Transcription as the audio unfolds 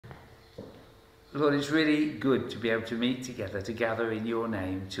Lord, it's really good to be able to meet together, to gather in your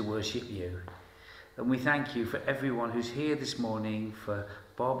name, to worship you. And we thank you for everyone who's here this morning, for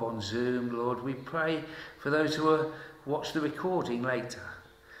Bob on Zoom, Lord. We pray for those who will watch the recording later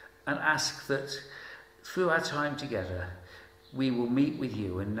and ask that through our time together, we will meet with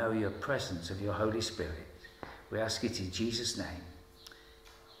you and know your presence of your Holy Spirit. We ask it in Jesus' name.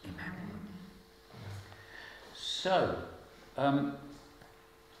 Amen. So,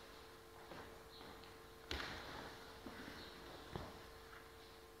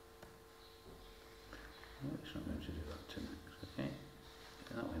 it's not going to do that tonight. Okay,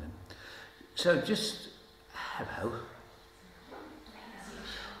 that way then. So just hello.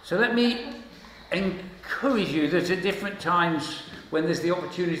 So let me encourage you that at different times when there's the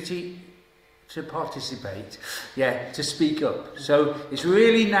opportunity to participate, to speak up. So it's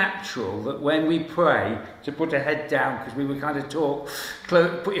really natural that when we pray to put a head down, because we would kind of talk,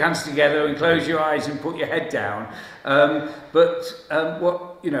 put your hands together and close your eyes and put your head down.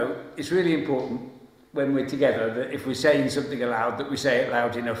 What it's really important when we're together that if we're saying something aloud, that we say it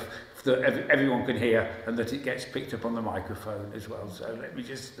loud enough that everyone can hear and that it gets picked up on the microphone as well. So let me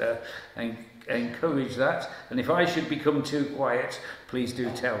just encourage that. And if I should become too quiet, please do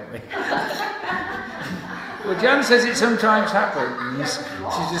tell me. Well, Jan says it sometimes happens.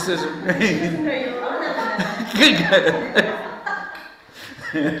 She just doesn't.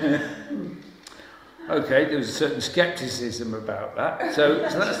 Okay, there was a certain scepticism about that. So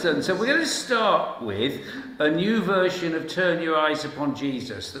that's done. So we're going to start with a new version of Turn Your Eyes Upon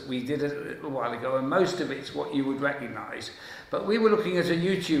Jesus that we did a little while ago, and most of it's what you would recognise. But we were looking at a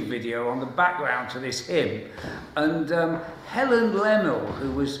YouTube video on the background to this hymn, and Helen Lemmel,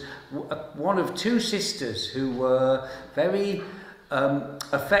 who was one of two sisters who were very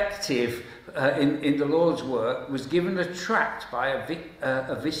effective in the Lord's work, was given a tract by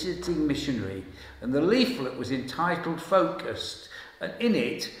a visiting missionary, and the leaflet was entitled Focused, and in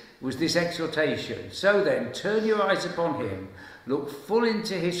it was this exhortation: so then, turn your eyes upon him, look full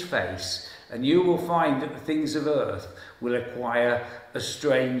into his face, and you will find that the things of earth will acquire a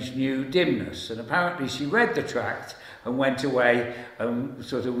strange new dimness. And apparently she read the tract and went away and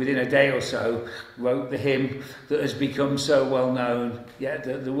sort of within a day or so wrote the hymn that has become so well known.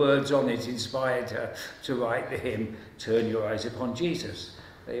 The words on it inspired her to write the hymn, Turn Your Eyes Upon Jesus.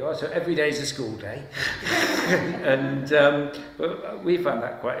 There you are. So every day is a school day. And we found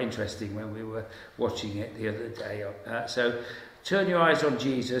that quite interesting when we were watching it the other day. So turn your eyes on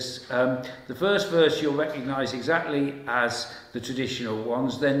Jesus. The first verse you'll recognise exactly as the traditional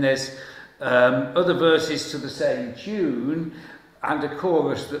ones. Then there's other verses to the same tune and a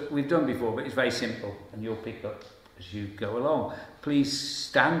chorus that we've done before, but it's very simple and you'll pick up as you go along. Please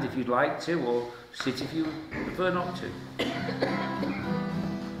stand if you'd like to, or sit if you prefer not to.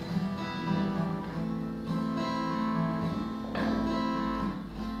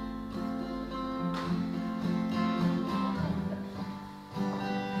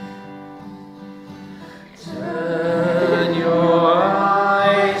 Turn your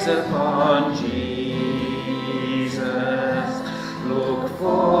eyes upon Jesus, look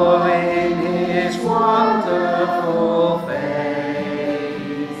full in his wonderful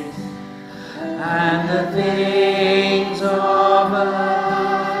face, and the things of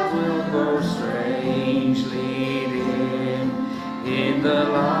earth will grow strangely dim in the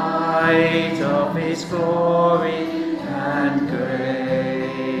light of his glory and grace.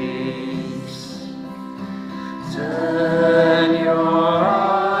 Turn your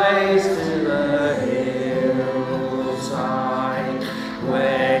eyes to the hillside,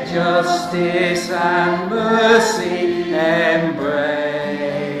 where justice and mercy embrace.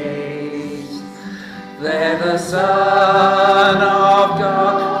 There the Son of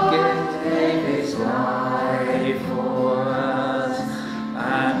God gave his life for us,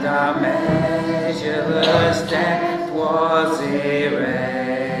 and our measureless debt was erased.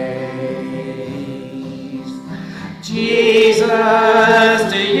 Jesus,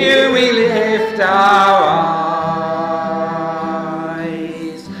 to you we lift our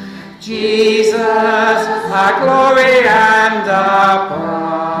eyes. Jesus, our glory and our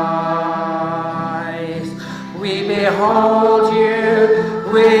prize. We behold you,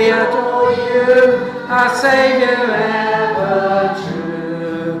 we adore you, our Saviour ever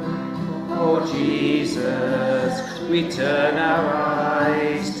true. Oh Jesus, we turn our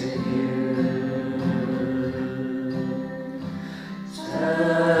eyes to you.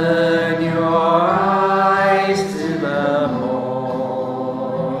 Turn your eyes to the morning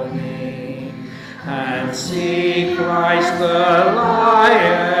and see Christ the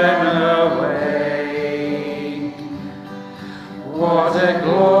Lion awake. What a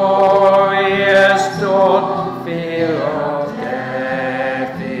glorious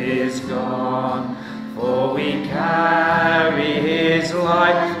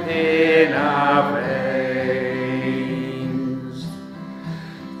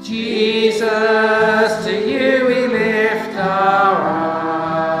Jesus, to you we lift our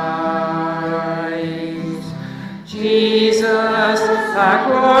eyes. Jesus, our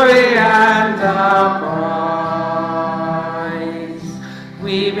glory and our prize.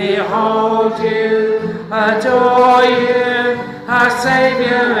 We behold you, adore you, our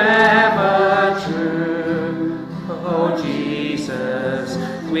Saviour ever true. Oh Jesus,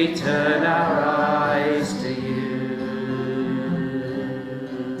 we turn our eyes to you.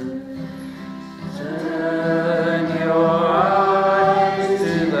 Turn your eyes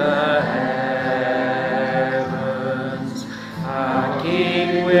to the heavens. Our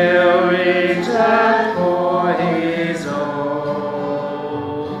King will return for his own.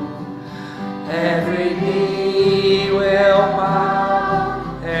 Every knee will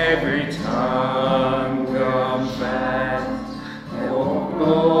bow, every tongue confess. All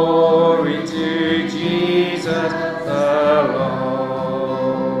glory to Jesus alone.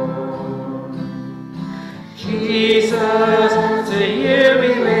 Jesus, to you we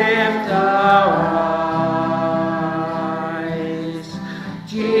lift our eyes.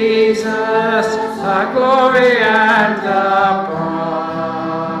 Jesus, our glory and our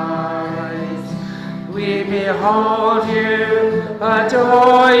prize. We behold you,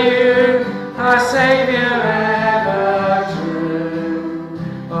 adore you, our Saviour ever true.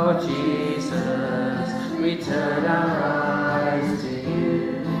 Oh Jesus, we turn our eyes to you.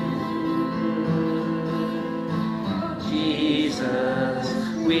 Jesus,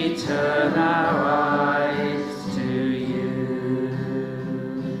 we turn our eyes to you.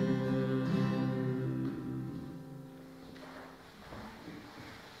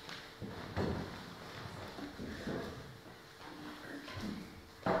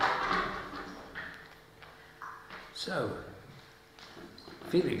 So,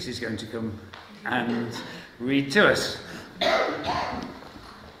 Felix is going to come and read to us.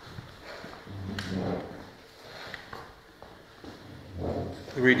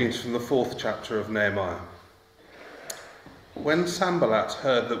 The readings from the 4th chapter of Nehemiah. When Sanballat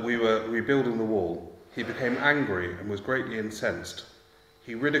heard that we were rebuilding the wall, he became angry and was greatly incensed.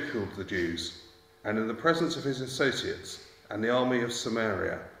 He ridiculed the Jews, and in the presence of his associates and the army of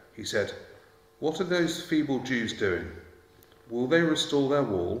Samaria, he said, "What are those feeble Jews doing? Will they restore their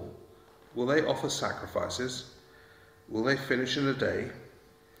wall? Will they offer sacrifices? Will they finish in a day?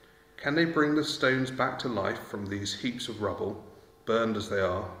 Can they bring the stones back to life from these heaps of rubble, burned as they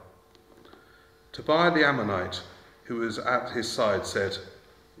are?" Tobiah the Ammonite, who was at his side, said,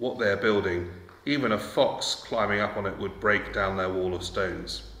 "What they are building, even a fox climbing up on it would break down their wall of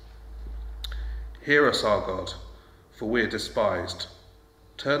stones. Hear us, our God, for we are despised.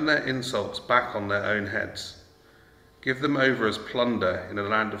 Turn their insults back on their own heads. Give them over as plunder in a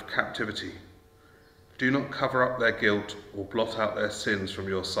land of captivity. Do not cover up their guilt or blot out their sins from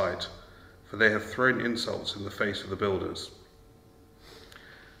your sight, for they have thrown insults in the face of the builders."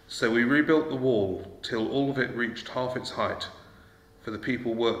 So we rebuilt the wall till all of it reached half its height, for the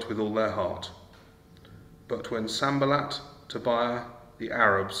people worked with all their heart. But when Sanballat, Tobiah, the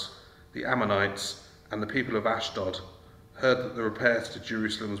Arabs, the Ammonites, and the people of Ashdod heard that the repairs to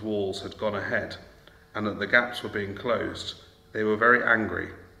Jerusalem's walls had gone ahead, and that the gaps were being closed, they were very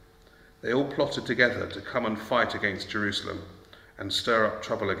angry. They all plotted together to come and fight against Jerusalem and stir up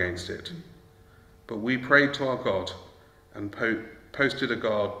trouble against it. But we prayed to our God and posted a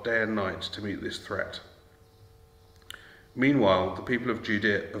guard day and night to meet this threat. Meanwhile, the people of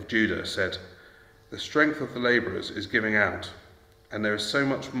Judah said, "The strength of the labourers is giving out, and there is so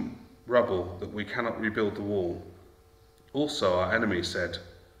much rubble that we cannot rebuild the wall." Also our enemies said,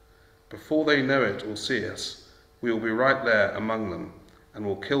 "Before they know it or see us, we will be right there among them, and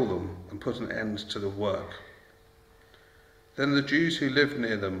will kill them and put an end to the work." Then the Jews who lived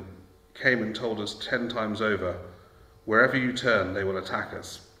near them came and told us 10 times over, "Wherever you turn, they will attack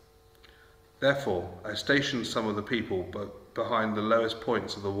us." Therefore I stationed some of the people behind the lowest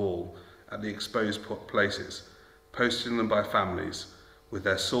points of the wall at the exposed places, posting them by families, with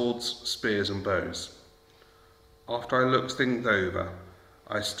their swords, spears and bows. After I looked things over,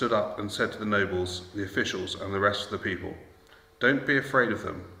 I stood up and said to the nobles, the officials and the rest of the people, "Don't be afraid of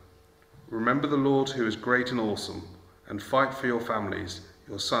them. Remember the Lord who is great and awesome, and fight for your families,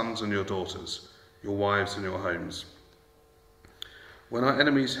 your sons and your daughters, your wives and your homes." When our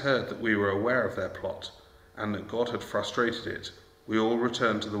enemies heard that we were aware of their plot, and that God had frustrated it, we all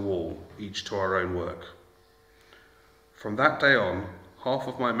returned to the wall, each to our own work. From that day on, half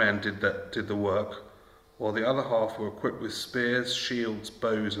of my men did the work, while the other half were equipped with spears, shields,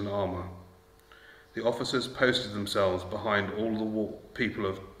 bows and armour. The officers posted themselves behind all the people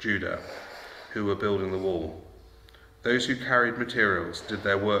of Judah who were building the wall. Those who carried materials did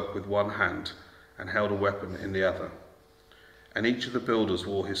their work with one hand and held a weapon in the other. And each of the builders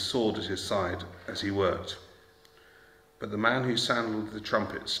wore his sword at his side as he worked. But the man who sounded the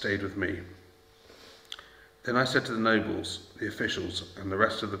trumpet stayed with me. Then I said to the nobles, the officials, and the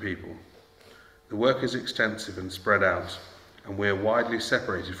rest of the people, "The work is extensive and spread out, and we are widely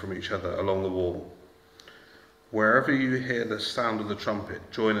separated from each other along the wall. Wherever you hear the sound of the trumpet,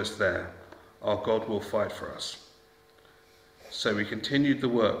 join us there. Our God will fight for us." So we continued the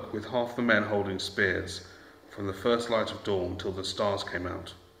work with half the men holding spears, from the first light of dawn till the stars came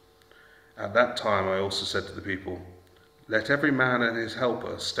out. At that time I also said to the people, "Let every man and his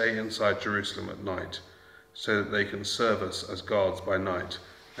helper stay inside Jerusalem at night, so that they can serve us as guards by night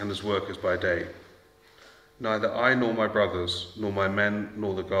and as workers by day." Neither I nor my brothers, nor my men,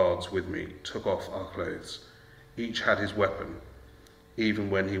 nor the guards with me took off our clothes. Each had his weapon, even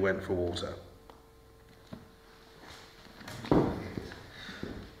when he went for water.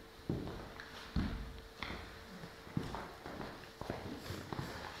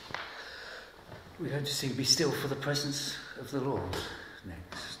 We're going to sing "Be Still for the Presence of the Lord"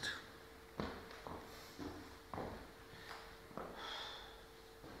 next.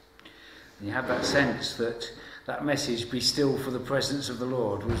 And you have that sense that that message, "Be still for the presence of the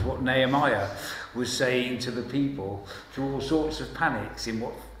Lord," was what Nehemiah was saying to the people through all sorts of panics in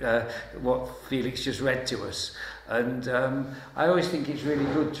what Felix just read to us. And I always think it's really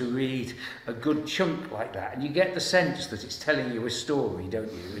good to read a good chunk like that, and you get the sense that it's telling you a story,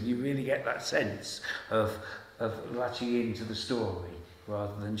 don't you? And you really get that sense of latching into the story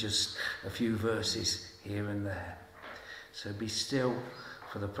rather than just a few verses here and there. So be still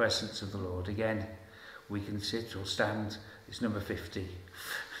for the presence of the Lord. Again, we can sit or stand. It's number 50.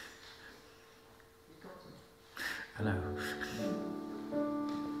 I know.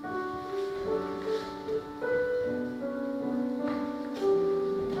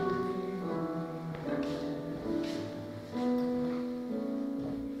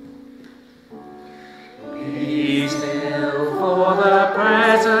 Be still for the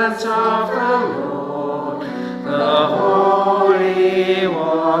presence of the Lord, the Holy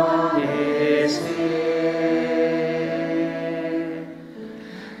One is here.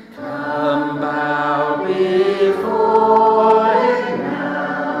 Come bow before him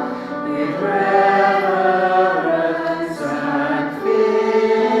now, in reverence and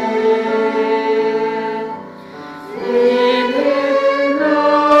fear. In him no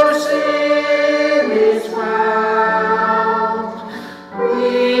sin is found.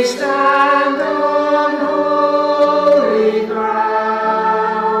 We stand on holy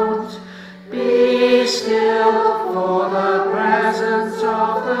ground. Be still for the presence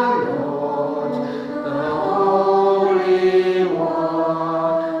of the Lord. The Holy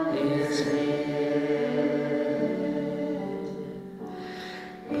One is here.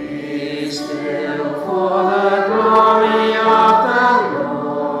 Be still for the glory of the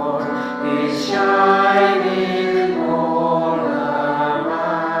Lord is shining all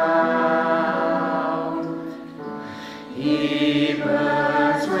around. He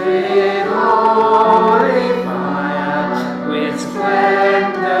burns with holy fire, with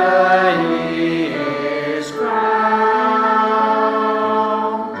splendor he is crowned.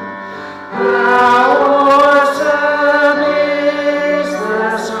 How awesome is the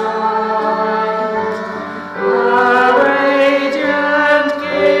sight, a radiant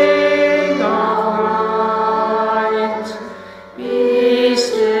King of light. Be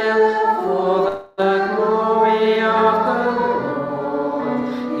still for the glory of the Lord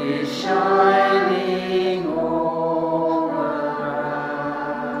is shining all around.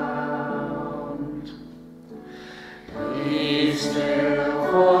 Be still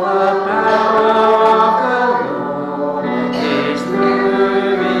for the power of the Lord is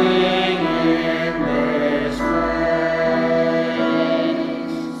moving in this place.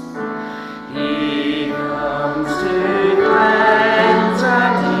 He comes to cleanse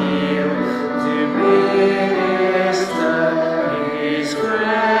and heal, to minister his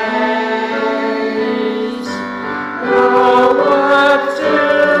grace. No work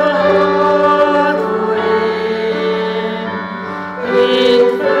too hard for him. In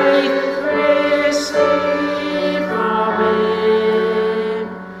faith receive from him.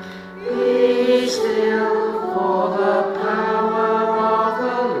 Be still for the power of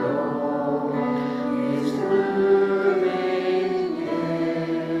the Lord is moving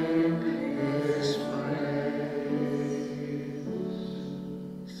in this place.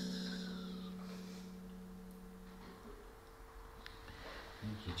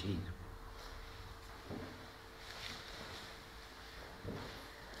 Thank you, Jean.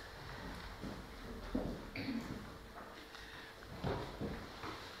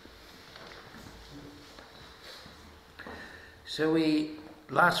 So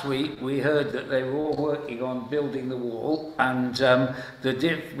last week we heard that they were all working on building the wall, and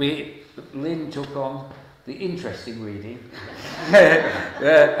Lynn took on the interesting reading. We're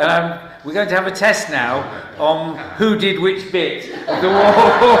going to have a test now on who did which bit of the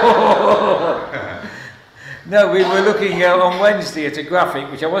wall. No, we were looking on Wednesday at a graphic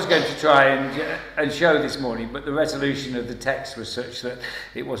which I was going to try and show this morning, but the resolution of the text was such that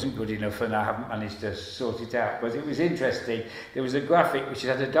it wasn't good enough, and I haven't managed to sort it out. But it was interesting. There was a graphic which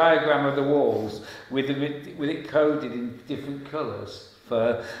had a diagram of the walls with it coded in different colours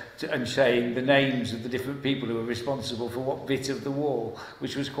and saying the names of the different people who were responsible for what bit of the wall,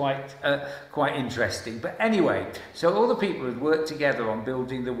 which was quite interesting. But anyway, so all the people had worked together on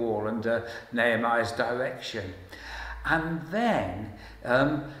building the wall under Nehemiah's direction. And then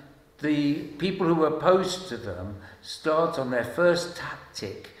the people who were opposed to them start on their first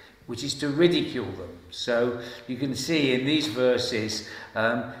tactic, which is to ridicule them. So you can see in these verses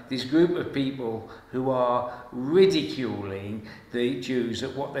this group of people who are ridiculing the Jews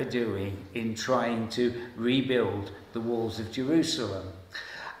at what they're doing in trying to rebuild the walls of Jerusalem.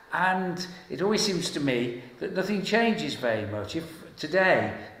 And it always seems to me that nothing changes very much. If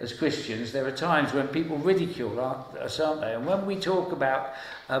today, as Christians, there are times when people ridicule us, aren't they? And when we talk about,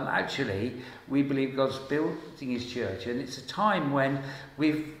 actually, we believe God's building his church, and it's a time when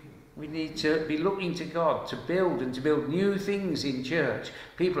we need to be looking to God to build new things in church.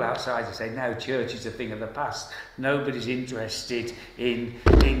 People outside say, no, church is a thing of the past. Nobody's interested in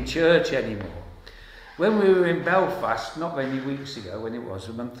church anymore. When we were in Belfast, not many weeks ago, when it was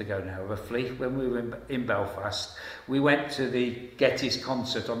a month ago now roughly, when we were in Belfast, we went to the Gettys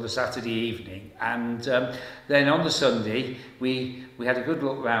concert on the Saturday evening, and then on the Sunday we had a good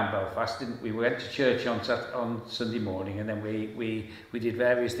look around Belfast, didn't we? We went to church on Sunday morning, and then we did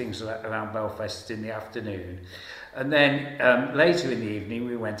various things around Belfast in the afternoon. And then later in the evening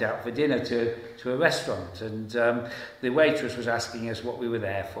we went out for dinner to a restaurant, and the waitress was asking us what we were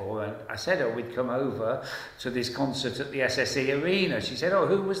there for, and I said, we'd come over to this concert at the SSE Arena. She said,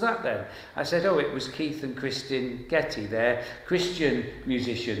 who was that then? I said, it was Keith and Kristin Getty. They're Christian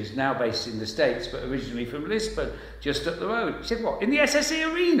musicians, now based in the States, but originally from Lisbon, just up the road. She said, what, in the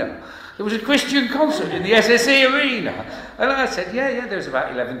SSE Arena? There was a Christian concert in the SSE Arena. And I said, yeah, there was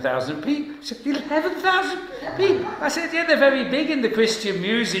about 11,000 people. She said, 11,000 people? I said, yeah, they're very big in the Christian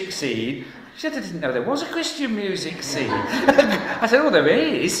music scene. She said, I didn't know there was a Christian music scene. I said, there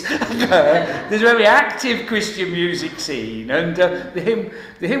is. There's a very active Christian music scene. And the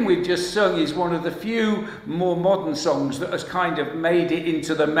hymn we've just sung is one of the few more modern songs that has kind of made it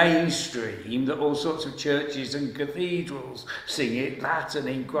into the mainstream, that all sorts of churches and cathedrals sing it, that and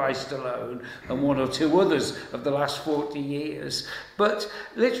In Christ Alone, and one or two others of the last 40 years. But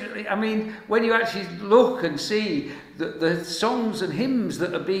literally, I mean, when you actually look and see the songs and hymns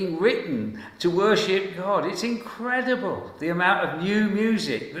that are being written to worship God, it's incredible the amount of new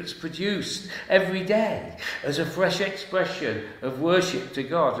music that's produced every day as a fresh expression of worship to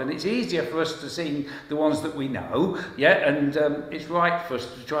God. And it's easier for us to sing the ones that we know, and it's right for us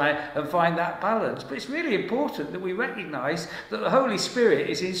to try and find that balance. But it's really important that we recognise that the Holy Spirit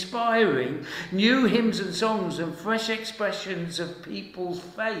is inspiring new hymns and songs and fresh expressions of people's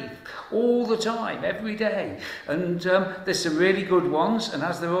faith all the time, every day. And there's some really good ones, and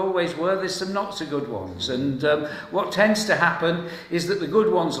as there always were, there's some not so good ones. And what tends to happen is that the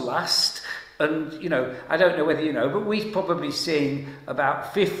good ones last. And, I don't know whether you know, but we probably sing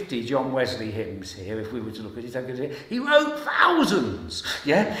about 50 John Wesley hymns here, if we were to look at it. He wrote thousands,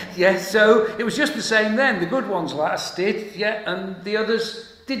 so it was just the same then. The good ones lasted, and the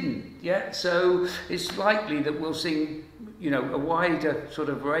others didn't, so it's likely that we'll sing a wider sort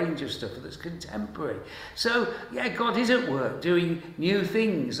of range of stuff that's contemporary. So, God is at work doing new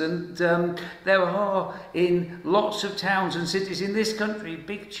things, and there are in lots of towns and cities in this country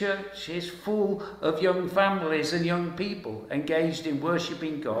big churches full of young families and young people engaged in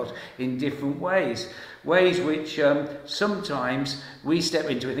worshipping God in different ways which sometimes we step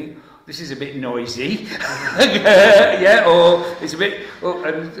into and think, this is a bit noisy, or it's a bit,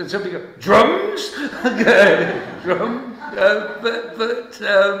 and some people go, drums, drum.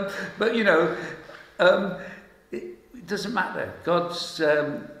 It doesn't matter.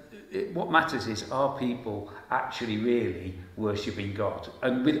 What matters is, are people actually really worshipping God.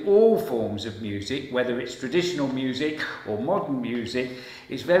 And with all forms of music, whether it's traditional music or modern music,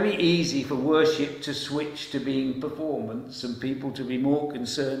 it's very easy for worship to switch to being performance and people to be more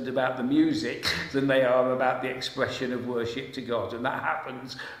concerned about the music than they are about the expression of worship to God. And that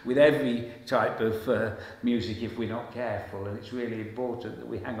happens with every type of music if we're not careful, and it's really important that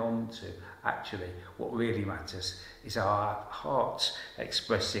we hang on to actually what really matters is our hearts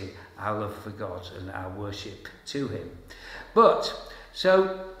expressing our love for God and our worship to him. But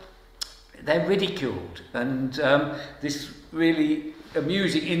so they're ridiculed, and this really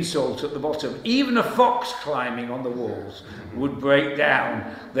amusing insult at the bottom, even a fox climbing on the walls would break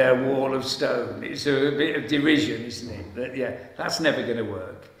down their wall of stone. It's a bit of derision, isn't it? That, yeah, that's never going to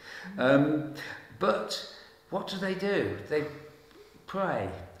work. But what do? They pray.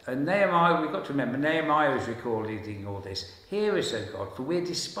 And Nehemiah, we've got to remember, Nehemiah is recording all this. Hear us, O God, for we're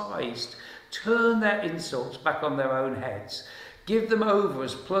despised. Turn their insults back on their own heads. Give them over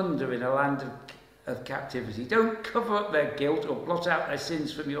as plunder in a land of captivity. Don't cover up their guilt or blot out their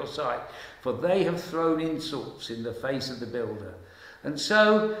sins from your sight, for they have thrown insults in the face of the builder. And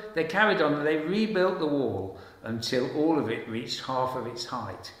so they carried on and they rebuilt the wall until all of it reached half of its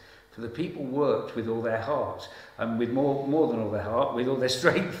height. For the people worked with all their heart, and with more than all their heart, with all their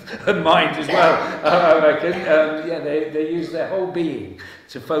strength and mind as well, I reckon. They used their whole being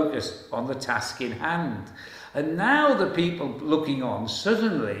to focus on the task in hand. And now the people looking on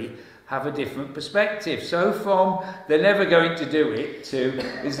suddenly have a different perspective. So from they're never going to do it to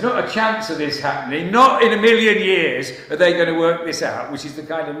there's not a chance of this happening, not in a million years are they going to work this out, which is the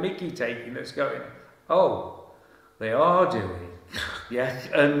kind of mickey taking that's going, oh, they are doing. Yes,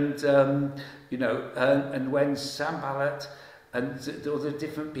 and and when Sanballat and all the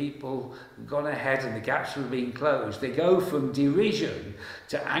different people gone ahead and the gaps were being closed, they go from derision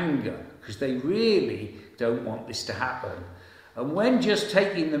to anger because they really don't want this to happen. And when just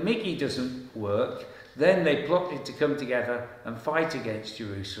taking the mickey doesn't work, then they plotted to come together and fight against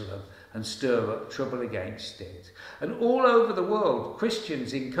Jerusalem and stir up trouble against it. And all over the world,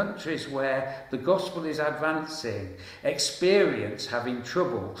 Christians in countries where the gospel is advancing experience having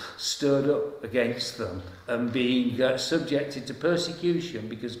trouble stirred up against them and being subjected to persecution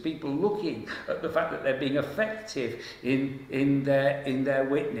because people looking at the fact that they're being effective in their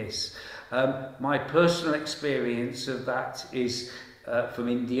witness. My personal experience of that is from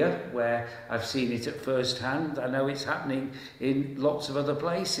India, where I've seen it at first hand. I know it's happening in lots of other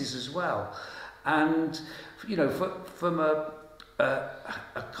places as well. And, from a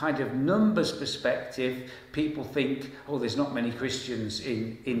kind of numbers perspective, people think, oh, there's not many Christians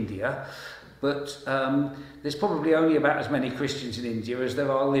in India. But there's probably only about as many Christians in India as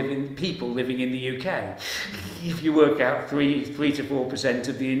there are people living in the UK. If you work out 3 to 4%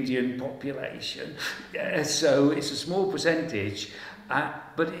 of the Indian population, so it's a small percentage.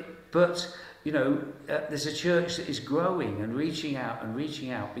 But there's a church that is growing and reaching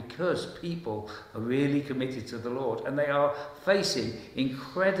out because people are really committed to the Lord, and they are facing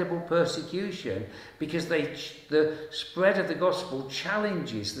incredible persecution because the spread of the gospel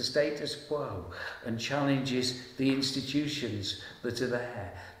challenges the status quo and challenges the institutions that are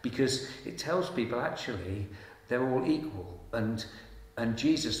there, because it tells people actually they're all equal and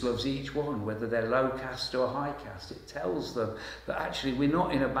Jesus loves each one, whether they're low caste or high caste. It tells them that actually we're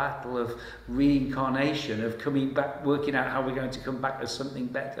not in a battle of reincarnation, of coming back, working out how we're going to come back as something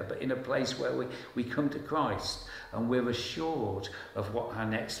better, but in a place where we come to Christ and we're assured of what our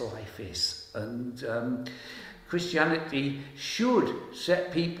next life is. And Christianity should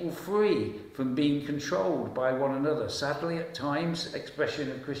set people free from being controlled by one another. Sadly, at times,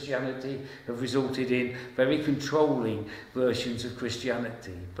 expression of Christianity have resulted in very controlling versions of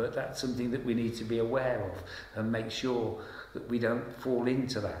Christianity. But that's something that we need to be aware of and make sure that we don't fall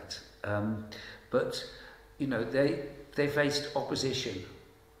into that. They faced opposition.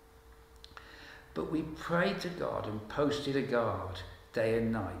 But we prayed to God and posted a guard day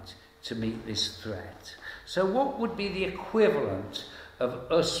and night to meet this threat. So what would be the equivalent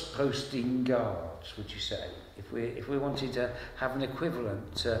of us posting guards, would you say? If we wanted to have an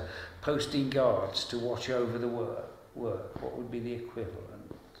equivalent to posting guards to watch over the work, what would be the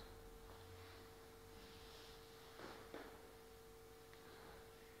equivalent?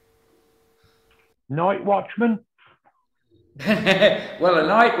 Night watchman? Well,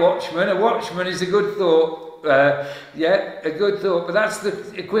 a watchman is a good thought. A good thought, but that's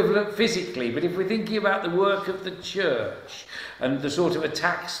the equivalent physically. But if we're thinking about the work of the church and the sort of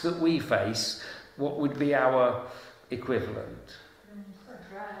attacks that we face, what would be our equivalent?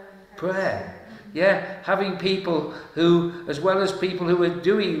 Prayer. Yeah, having people who, as well as people who are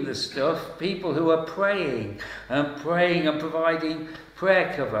doing the stuff, people who are praying and providing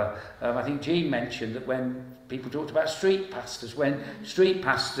prayer cover. I think Jean mentioned that when people talked about street pastors, when street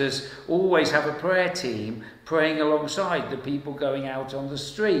pastors always have a prayer team praying alongside the people going out on the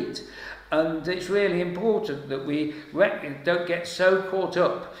street. And it's really important that we don't get so caught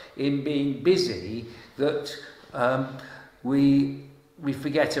up in being busy that we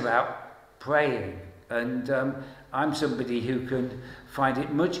forget about praying. And I'm somebody who can find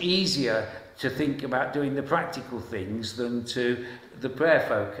it much easier to think about doing the practical things than to the prayer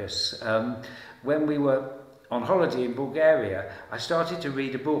focus. When we were on holiday in Bulgaria, I started to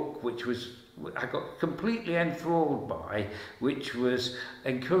read a book which I got completely enthralled by, which was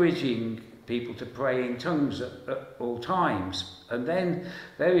encouraging people to pray in tongues at all times. And then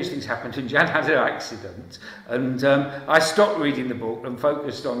various things happened, and Jan had an accident, and I stopped reading the book and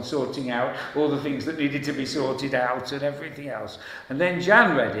focused on sorting out all the things that needed to be sorted out and everything else. And then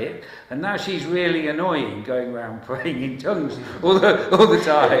Jan read it, and now she's really annoying, going around praying in tongues all the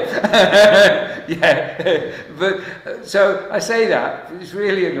time. Yeah, but so I say that it's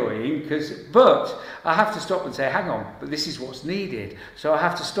really annoying, but I have to stop and say, hang on, but this is what's needed. So I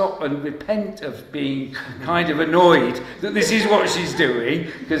have to stop and repent of being kind of annoyed that this is what she's doing,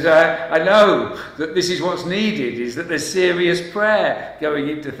 because I know that this is what's needed, is that there's serious prayer going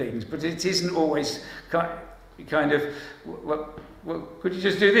into things, but it isn't always kind of, well, could you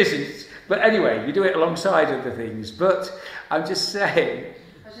just do this? But anyway, you do it alongside other things. But I'm just saying.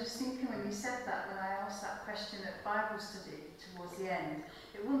 I was just thinking when you said that, when I asked that question at Bible study towards the end,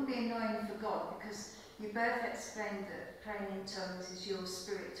 it wouldn't be annoying for God, because you both explained that praying in tongues is your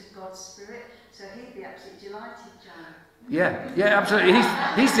spirit to God's spirit, so he'd be absolutely delighted, John. Yeah, absolutely.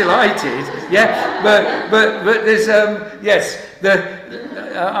 He's delighted. Yeah, but there's yes.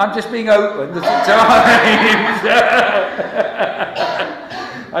 I'm just being open. There's times.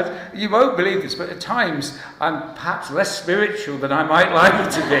 You won't believe this, but at times I'm perhaps less spiritual than I might like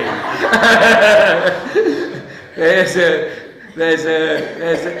to be. There's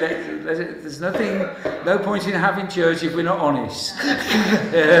no point in having church if we're not honest.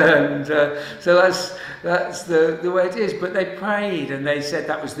 And so that's the way it is. But they prayed, and they said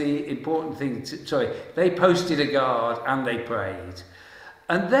that was the important thing. They posted a guard and they prayed.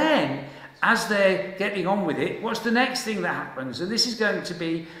 And then, as they're getting on with it, what's the next thing that happens? And this is going to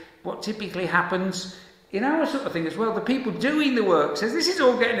be what typically happens in our sort of thing as well. The people doing the work says, this is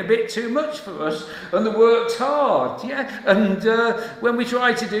all getting a bit too much for us, and the work's hard, yeah. And when we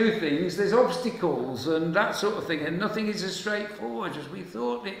try to do things, there's obstacles and that sort of thing, and nothing is as straightforward as we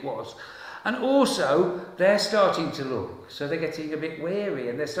thought it was. And also, they're starting to look, so they're getting a bit weary,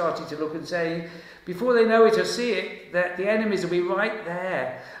 and they're starting to look and saying, before they know it or see it, that the enemies will be right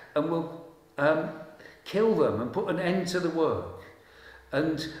there and will kill them and put an end to the work.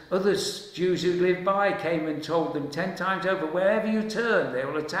 And other Jews who lived by came and told them 10 times over, wherever you turn, they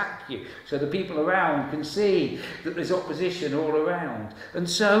will attack you. So the people around can see that there's opposition all around. And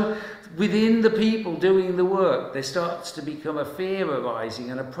so within the people doing the work, there starts to become a fear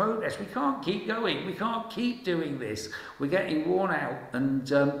arising and a protest. We can't keep going. We can't keep doing this. We're getting worn out,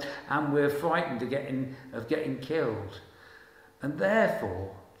 and we're frightened of getting killed. And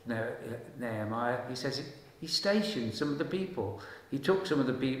therefore, Nehemiah, he says, he stationed some of the people. He took some of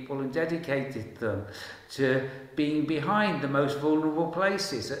the people and dedicated them to being behind the most vulnerable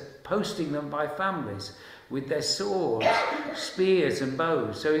places, posting them by families with their swords, spears and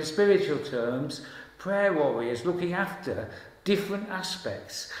bows. So in spiritual terms, prayer warriors looking after different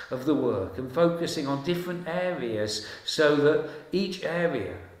aspects of the work and focusing on different areas so that each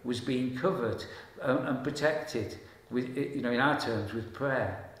area was being covered and protected with, in our terms, with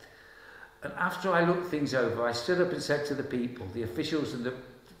prayer. And after I looked things over, I stood up and said to the people, the officials and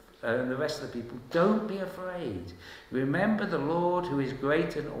the rest of the people, don't be afraid. Remember the Lord who is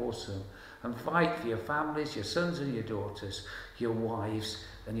great and awesome, and fight for your families, your sons and your daughters, your wives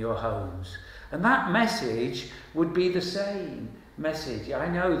and your homes. And that message would be the same message. I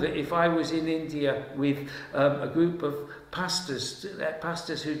know that if I was in India with a group of pastors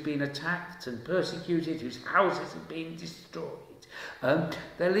who'd been attacked and persecuted, whose houses had been destroyed,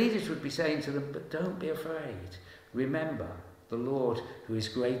 their leaders would be saying to them, but don't be afraid. Remember the Lord who is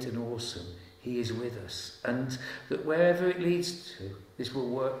great and awesome. He is with us. And that wherever it leads to, this will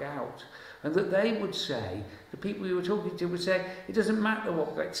work out. And that they would say, the people we were talking to would say, it doesn't matter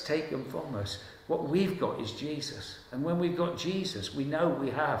what gets taken from us. What we've got is Jesus. And when we've got Jesus, we know we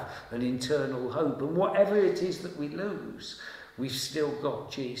have an eternal hope. And whatever it is that we lose, we've still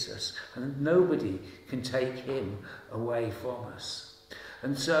got Jesus. And nobody can take him away from us.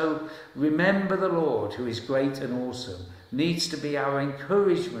 And so, remember the Lord, who is great and awesome, needs to be our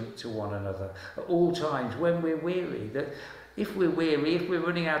encouragement to one another at all times when we're weary. That if we're weary, if we're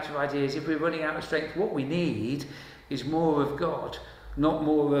running out of ideas, if we're running out of strength, what we need is more of God, not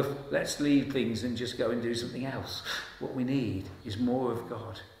more of let's leave things and just go and do something else. What we need is more of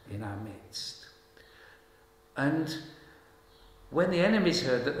God in our midst. And when the enemies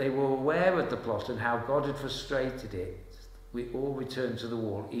heard that they were aware of the plot and how God had frustrated it, we all returned to the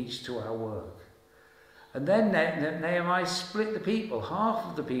wall, each to our work. And then Nehemiah split the people. Half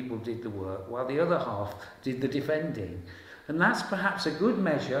of the people did the work, while the other half did the defending. And that's perhaps a good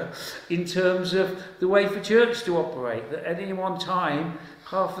measure in terms of the way for church to operate, that at any one time,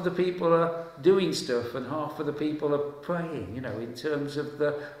 half of the people are doing stuff and half of the people are praying, in terms of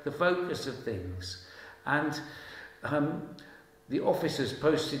the focus of things. And the officers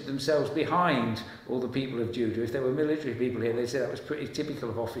posted themselves behind all the people of Judah. If there were military people here, they said that was pretty typical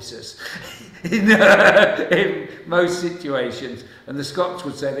of officers in most situations. And the Scots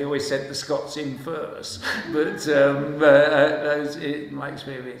would say they always sent the Scots in first, but those in my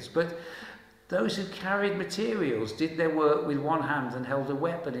experience. But those who carried materials did their work with one hand and held a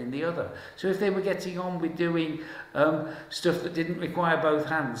weapon in the other. So if they were getting on with doing stuff that didn't require both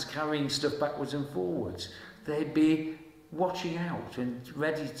hands, carrying stuff backwards and forwards, they'd be watching out and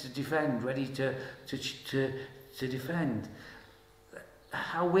ready to defend, ready to defend.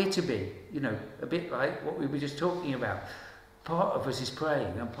 How we're to be, a bit like what we were just talking about. Part of us is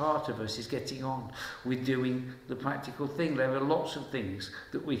praying and part of us is getting on with doing the practical thing. There are lots of things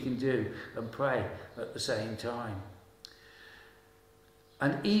that we can do and pray at the same time.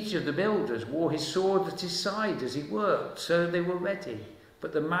 And each of the builders wore his sword at his side as he worked, so they were ready.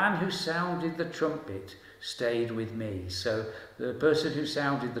 But the man who sounded the trumpet stayed with me. So the person who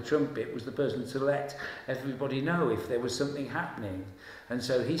sounded the trumpet was the person to let everybody know if there was something happening. And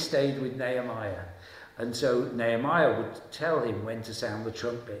so he stayed with Nehemiah. And so Nehemiah would tell him when to sound the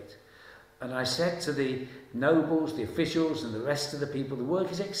trumpet. And I said to the nobles, the officials, and the rest of the people, the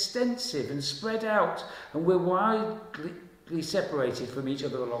work is extensive and spread out, and we're widely separated from each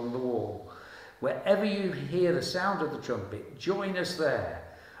other along the wall. Wherever you hear the sound of the trumpet, join us there.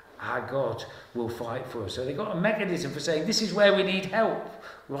 Our God will fight for us. So they've got a mechanism for saying, this is where we need help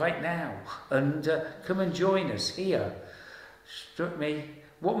right now. And come and join us here. Struck me,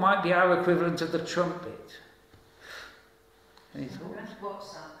 what might be our equivalent of the trumpet? Any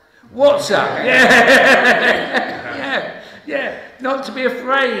thoughts? WhatsApp, yeah. Not to be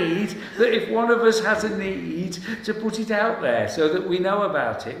afraid that if one of us has a need, to put it out there so that we know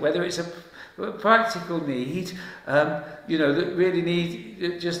about it, whether it's a practical need, that really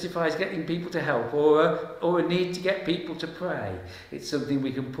that justifies getting people to help, or a need to get people to pray. It's something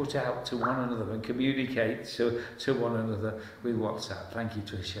we can put out to one another and communicate to one another with WhatsApp. Thank you,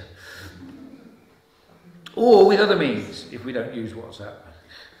 Tricia. Or with other means, if we don't use WhatsApp.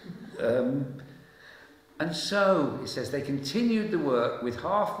 And so, it says, they continued the work with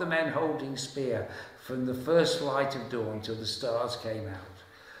half the men holding spear from the first light of dawn till the stars came out.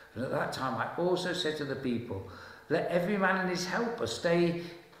 And at that time I also said to the people, let every man and his helper stay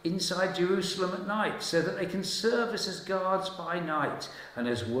inside Jerusalem at night, so that they can serve us as guards by night and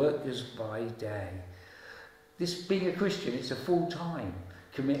as workers by day. This, being a Christian, it's a full-time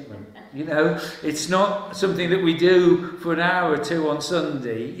commitment. It's not something that we do for an hour or two on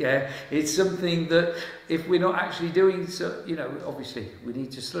Sunday. It's something that if we're not actually doing so, obviously we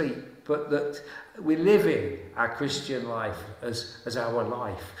need to sleep, but that we're living our Christian life as our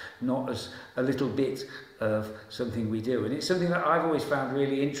life, not as a little bit of something we do. And it's something that I've always found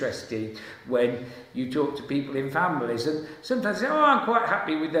really interesting when you talk to people in families, and sometimes they say, I'm quite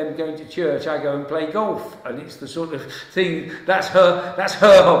happy with them going to church, I go and play golf, and it's the sort of thing, that's her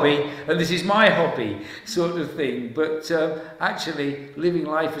hobby and this is my hobby sort of thing. But actually living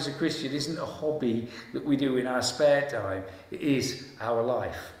life as a Christian isn't a hobby that we do in our spare time. It is our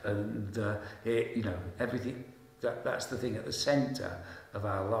life, and everything, that's the thing at the centre of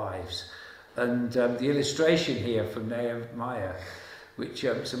our lives. And the illustration here from Nehemiah, which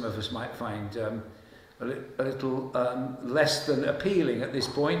some of us might find a little less than appealing at this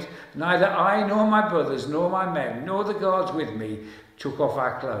point. Neither I nor my brothers nor my men nor the guards with me took off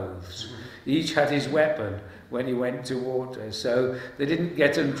our clothes. Each had his weapon when he went to water. So they didn't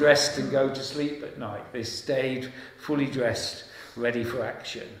get undressed and go to sleep at night. They stayed fully dressed, ready for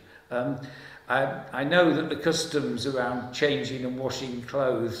action. I know that the customs around changing and washing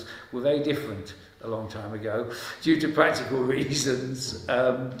clothes were very different a long time ago, due to practical reasons.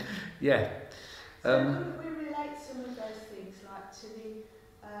 So could we relate some of those things, like to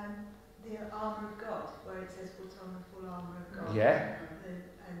the armour of God, where it says put on the full armour of God? Yeah. The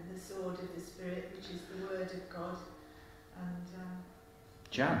sword of the Spirit, which is the Word of God. And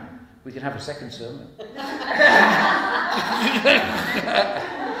Jan, we can have a second sermon. no,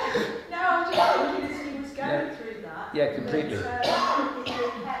 I'm just thinking as he was going through that. Yeah, completely. That, he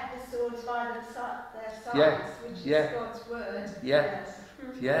kept the swords by their sides, which is God's Word. Yeah.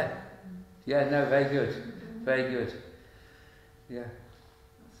 Yeah. Yeah, no, very good. Very good. Yeah.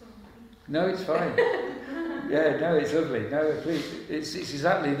 No, it's fine. Yeah, no, it's lovely. No, please, it's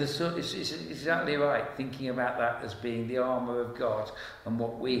exactly it's exactly right. Thinking about that as being the armour of God and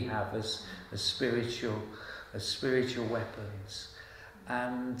what we have as spiritual weapons,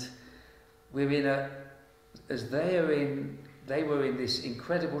 and we're in they were in this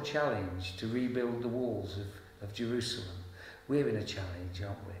incredible challenge to rebuild the walls of Jerusalem. We're in a challenge,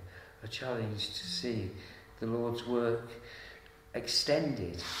 aren't we? A challenge to see the Lord's work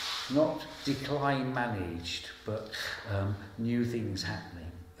extended, not decline managed, but new things happening,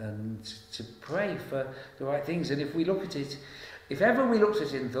 and to pray for the right things. And if we look at it, if ever we looked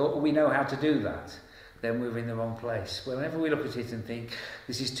at it and thought, well, we know how to do that, then we're in the wrong place. Whenever we look at it and think,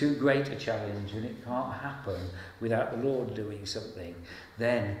 this is too great a challenge and it can't happen without the Lord doing something,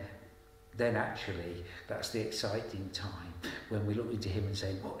 then actually that's the exciting time when we look into him and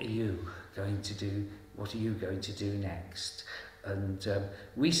say, what are you going to do? What are you going to do next? And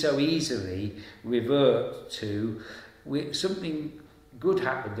we so easily revert to something good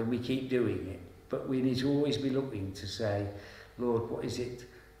happened and we keep doing it. But we need to always be looking to say, Lord, what is it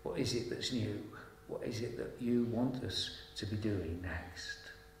that's new? What is it that you want us to be doing next?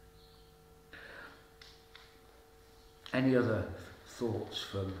 Any other thoughts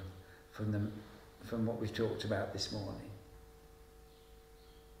from what we've talked about this morning?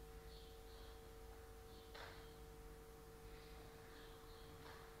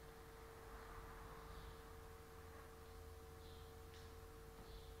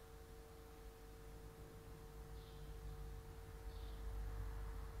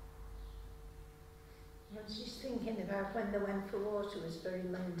 I was just thinking about when they went for water was very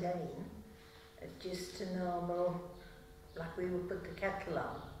mundane, just a normal, like we would put the kettle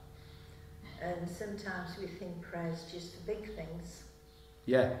on. And sometimes we think prayer's just for big things.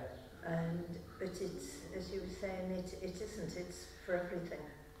 Yeah. But it's, as you were saying, it isn't, it's for everything.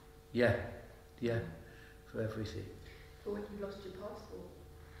 Yeah, for everything. For when you've lost your passport.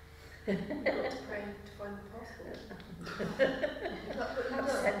 You've got to pray to find the passport.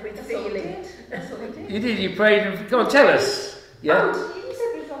 Said with feeling. That's what we did. You did, you prayed and... Go on, tell us. Yeah. Oh, you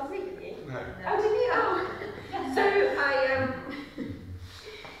said this last week, didn't you? No. Oh, did you? Oh.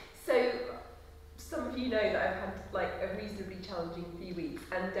 So some of you know that I've had like a reasonably challenging few weeks,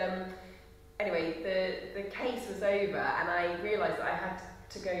 and anyway, the case was over, and I realised that I had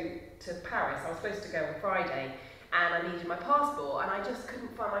to go to Paris. I was supposed to go on Friday, and I needed my passport, and I just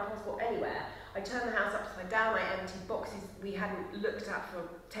couldn't find my passport anywhere. I turned the house upside down, I emptied boxes we hadn't looked at for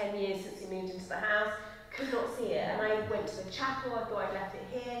 10 years since we moved into the house, could not see it, and I went to the chapel, I thought I'd left it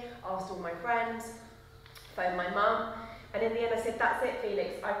here, asked all my friends, phoned my mum, and in the end I said, that's it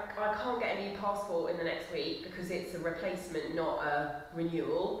Felix, I can't get a new passport in the next week because it's a replacement, not a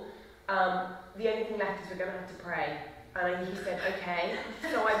renewal. The only thing left is we're going to have to pray. And he said, okay.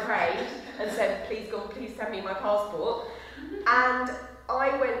 So I prayed and said, please God, please send me my passport. And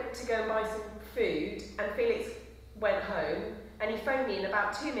I went to go and buy some food, and Felix went home, and he phoned me in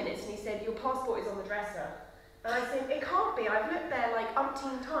about 2 minutes, and he said, your passport is on the dresser. And I said, it can't be, I've looked there like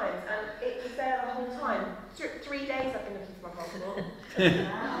umpteen times, and it was there the whole time. 3 days I've been looking for my passport. And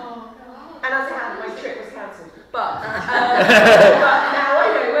as it happened, my trip was cancelled. But now I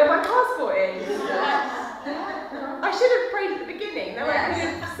know where my passport is. I should have prayed at the beginning, then I could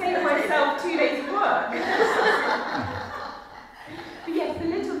have saved myself 2 days of work. But yes, the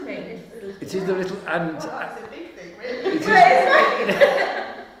little things. It is the little... and That's a big thing, really. it is,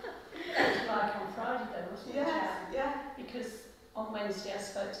 Like on Friday though, wasn't it? Yeah. Because on Wednesday I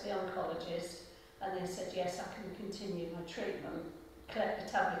spoke to the oncologist and they said yes, I can continue my treatment, collect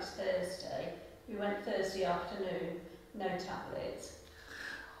the tablets Thursday. We went Thursday afternoon, no tablets.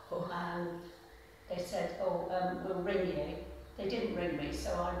 And they said, we'll ring you. They didn't ring me,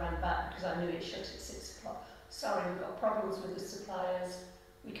 so I ran back because I knew it shut at 6 o'clock. Sorry, we've got problems with the suppliers.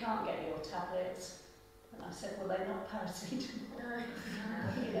 We can't get your tablets. And I said, well, they're not paracetamol.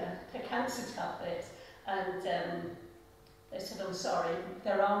 You know, they're cancer tablets. And they said, I'm sorry,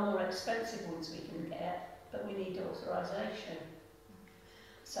 there are more expensive ones we can get, but we need authorisation.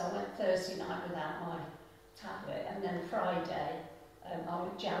 So I went Thursday night without my tablet, and then Friday,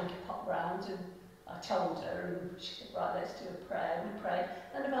 Jan popped round and I told her, and she said, right, let's do a prayer. We prayed,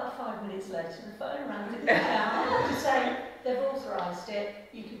 and about 5 minutes later, the phone rang again to say, they've authorised it,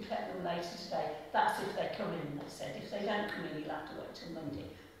 you can collect them later today. That's if they come in, they said. If they don't come in, you'll have to wait till Monday.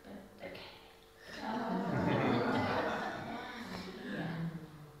 But okay. Yeah.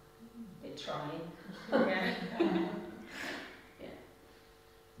 We're trying. Yeah. Yeah.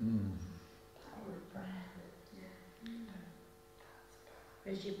 Power of prayer.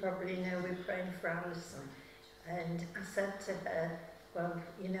 As you probably know, we're praying for Alison. And I said to her, well,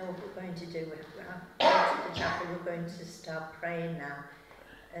 you know what we're going to do? We're going to the chapel, we're going to start praying now.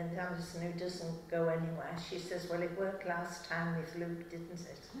 And Alison, who doesn't go anywhere, she says, well, it worked last time with Luke, didn't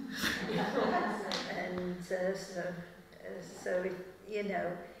it? And so it, you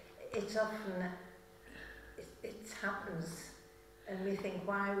know, it's often, it happens. And we think,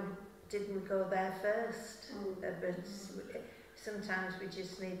 why didn't we go there first? But sometimes we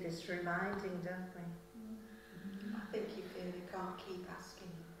just need this reminding, don't we? I think you feel you can't keep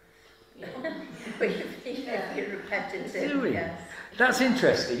asking. But you feel you're repetitive. Do we? Yes. That's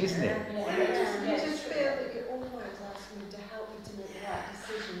interesting, isn't it? You just feel that you're always asking to help you to make the right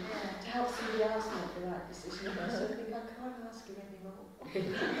decision, to help somebody else make the right decision. So I think I can't ask you anymore.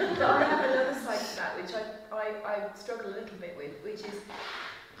 But I have another side to that, which I struggle a little bit with, which is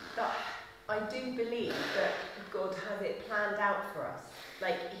that I do believe that God has it planned out for us.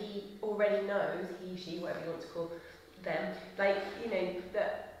 Like, he already knows, he, she, whatever you want to call them, like, you know,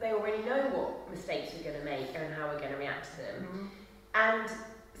 that they already know what mistakes we're going to make and how we're going to react to them. And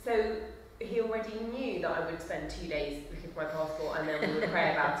so he already knew that I would spend 2 days looking for my passport and then we would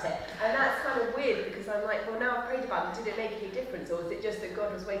pray about it. And that's kind of weird because I'm like, well, now I've prayed about it, did it make any difference? Or was it just that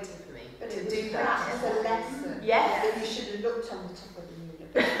God was waiting for me to do that? It's a lesson. Yes. That you should have looked on the top of the unit.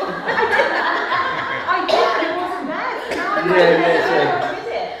 I did, but it wasn't there. So now I'm I did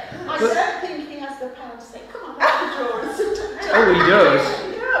it. I don't think he has the power to say, come on, out the drawer and sit down. Oh, he does.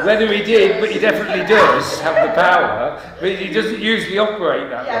 Whether he did, but he definitely does have the power. But he doesn't usually operate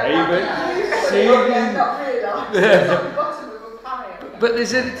that way. But see, not realised. It's on the bottom of a pile. but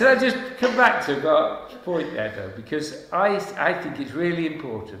can I just come back to Bart's point there, though? Because I think it's really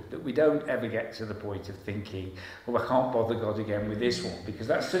important that we don't ever get to the point of thinking, oh, I can't bother God again with this one, because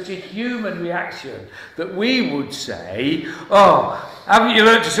that's such a human reaction that we would say, oh, haven't you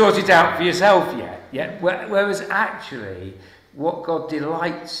learned to sort it out for yourself yet? Yeah. Whereas actually, what God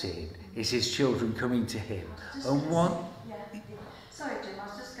delights in is his children coming to him. And one. Sorry, Jim, I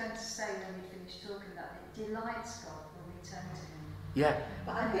was just going to say when you finished talking that it delights God when we turn to him. Yeah.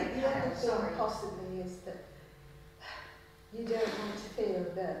 But I think the other thing possibly is that you don't want to feel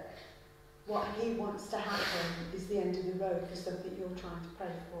that what he wants to happen is the end of the road for something you're trying to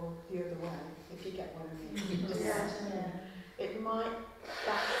pray for the other way, if you get what I mean. It might,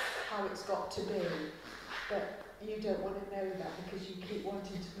 that's how it's got to be, but you don't want to know that because you keep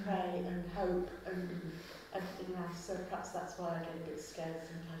wanting to pray and hope and everything else. So perhaps that's why I get a bit scared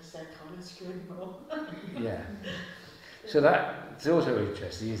sometimes. Say, I can't ask you anymore. Yeah. So that's also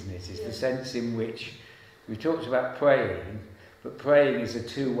interesting, isn't it? It's the sense in which we talked about praying, but praying is a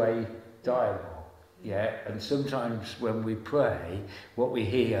two-way dialogue. Yeah. And sometimes when we pray, what we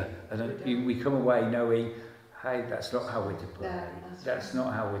hear, and we come away knowing, hey, that's not how we're to pray. No, that's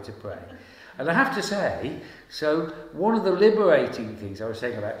not how we're to pray. And I have to say, so one of the liberating things I was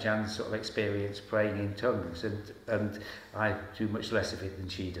saying about Jan's sort of experience praying in tongues, and I do much less of it than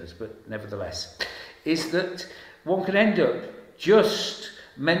she does, but nevertheless, is that one can end up just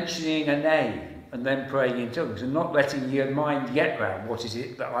mentioning a name and then praying in tongues and not letting your mind get round what is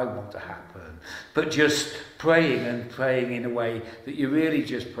it that I want to happen, but just praying in a way that you're really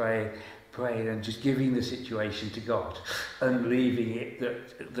just praying and just giving the situation to God and leaving it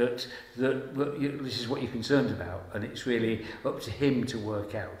that this is what you're concerned about, and it's really up to him to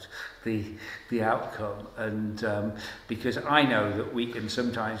work out the outcome. And because I know that we can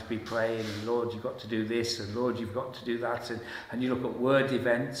sometimes be praying, Lord, you've got to do this, and Lord, you've got to do that, and you look at word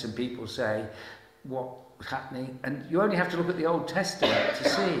events and people say what's happening, and you only have to look at the Old Testament to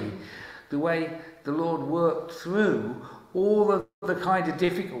see the way the Lord worked through all of the kind of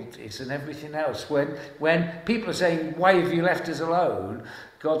difficulties and everything else. When people are saying, why have you left us alone?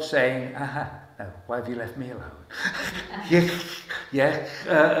 God's saying, no, why have you left me alone?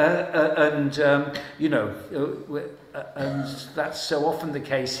 And that's so often the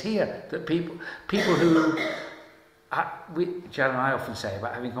case here, that people who, Jan and I often say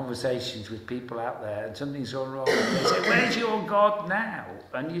about having conversations with people out there and something's gone wrong, and they say, where's your God now?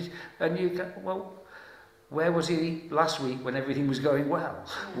 And you go, well, where was he last week when everything was going well?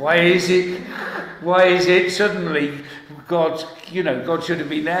 Why is it suddenly God should have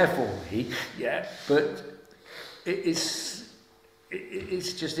been there for me? Yeah, but it's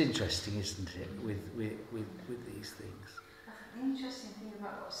just interesting, isn't it, with these things. The interesting thing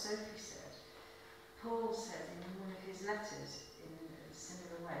about what Sophie said, Paul said in one of his letters in a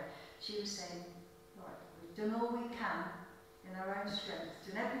similar way, she was saying, right, we've done all we can in our own strength,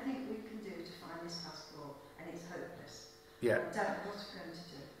 done everything we can do to find this passport, and it's hopeless. Yeah. We don't know what we're going to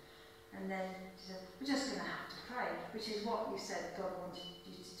do. And then she said, we're just going to have to pray, which is what you said God wanted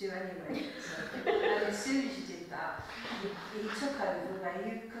you to do anyway. So, and as soon as you did that, he took over where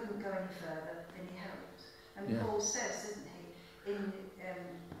you couldn't go any further, and he helped. And Paul says, doesn't he,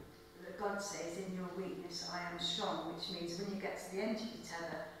 that God says, in your weakness I am strong, which means when you get to the end of your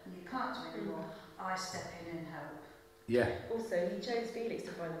tether and you can't do anymore, I step in and help. Yeah. Also, he chose Felix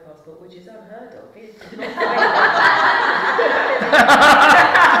to find the passport, which is unheard of. Felix did not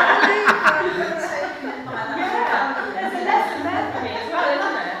there's a lesson there for me as well,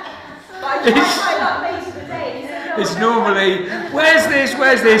 isn't there? But I tried up later today. He said, no, It's normally, where's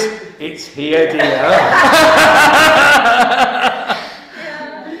this? It's here, dear.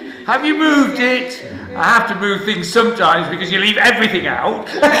 Have you moved it? I have to move things sometimes because you leave everything out.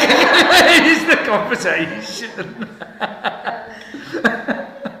 It's the conversation.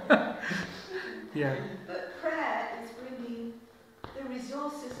 Yeah. But prayer is bringing the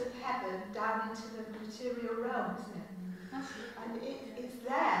resources of heaven down into the material realm, isn't it? And it's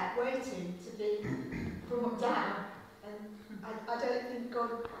there waiting to be brought down. And I don't think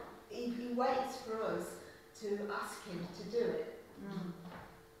God, he waits for us to ask him to do it.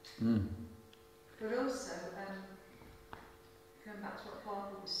 But also, going back to what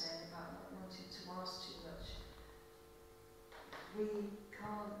Barbara was saying about not wanting to ask too much, we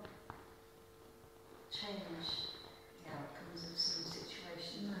can't change the outcomes of some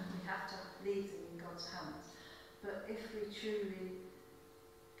situations. We have to leave them in God's hands. But if we truly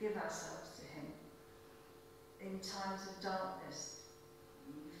give ourselves to him, in times of darkness,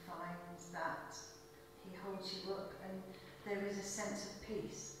 you find that he holds you up and there is a sense of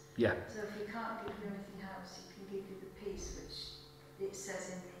peace. Yeah. So if he can't give you anything else, he can give you the peace which it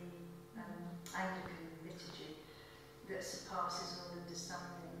says in the Anglican liturgy that surpasses all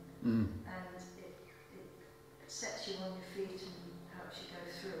understanding. And it sets you on your feet and helps you go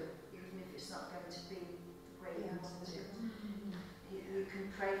through, even if it's not going to be the way you want it. You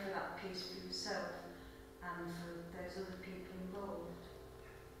can pray for that peace for yourself and for those other people involved.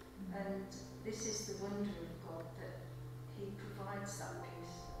 And this is the wonder of God, that he provides that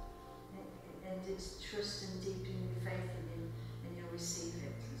peace. And it's trust and deepening your faith in him, and you'll receive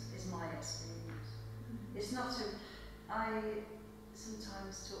it, is my experience. It's not I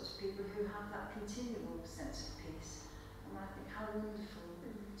sometimes talk to people who have that continual sense of peace, and I think how wonderful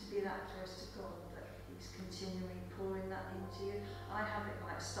to be that close to God, that he's continually pouring that into you. I have it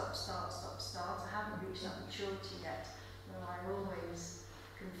like stop, start, stop, start. I haven't reached that maturity yet, where I always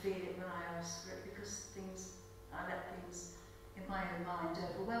can feel it when I ask for it, because I let things in my own mind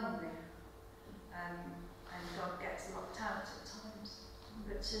overwhelm me. And God gets locked out at times.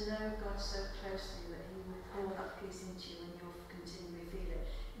 But to know God so closely that he will pour that peace into you and you'll continually feel it,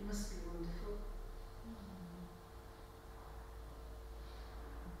 it must be wonderful.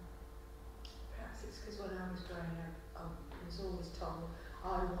 Perhaps it's because when I was growing up, I was always told, I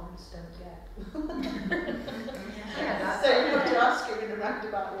want, don't get. So you have to ask him in a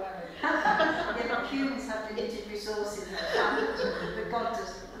roundabout way. Yeah, but humans have limited resources, but God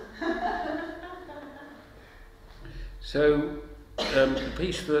doesn't. So, the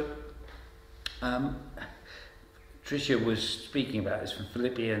piece that Tricia was speaking about is from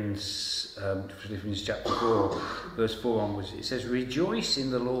Philippians chapter 4, verse 4 onwards. It says, "Rejoice in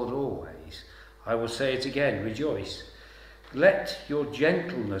the Lord always. I will say it again, rejoice. Let your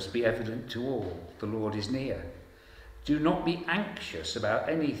gentleness be evident to all. The Lord is near. Do not be anxious about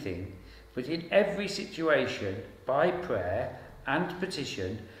anything, but in every situation, by prayer and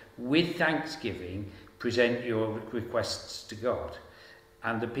petition, with thanksgiving, present your requests to God,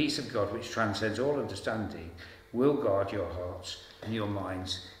 and the peace of God, which transcends all understanding, will guard your hearts and your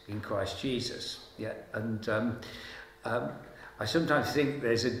minds in Christ Jesus." Yeah, and I sometimes think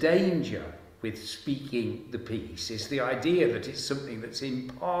there's a danger with speaking the peace, is the idea that it's something that's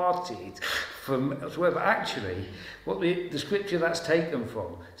imparted from elsewhere, but actually, what the scripture that's taken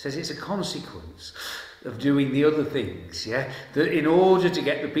from says it's a consequence of doing the other things, yeah? That in order to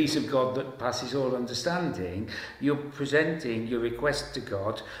get the peace of God that passes all understanding, you're presenting your request to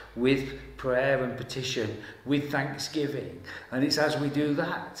God with prayer and petition, with thanksgiving. And it's as we do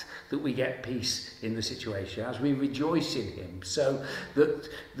that we get peace in the situation, as we rejoice in him. So that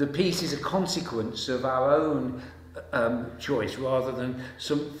the peace is a consequence of our own choice rather than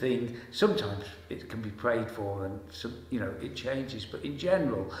something. Sometimes it can be prayed for and it changes, but in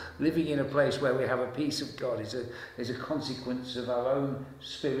general, living in a place where we have a peace of God is a consequence of our own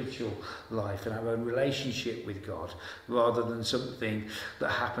spiritual life and our own relationship with God, rather than something that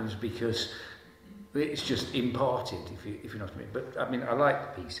happens because it's just imparted, if you know what I mean. But I mean, I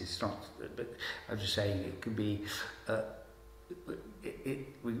like the peace. It's not, but I'm just saying it can be.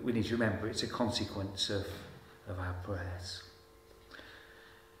 We need to remember it's a consequence of our prayers.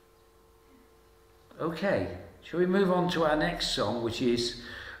 Okay, shall we move on to our next song, which is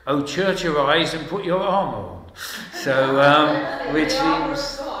 "O Church, Arise and Put Your Armour On." So, which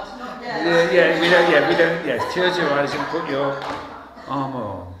seems, yes, Church, Arise and Put Your Armour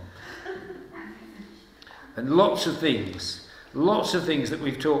On. And lots of things that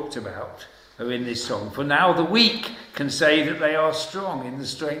we've talked about are in this song. For now the weak can say that they are strong in the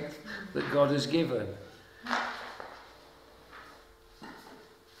strength that God has given.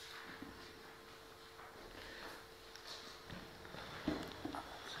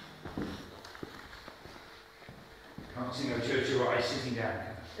 Can't sing "O Church, Arise" sitting down.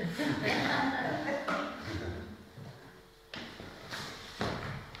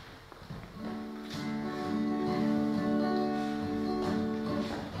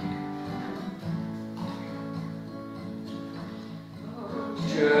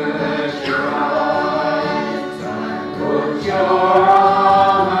 Church, arise and put your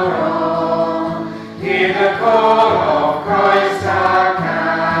armour on. Hear the call of Christ our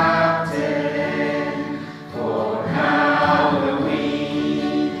Captain. For now the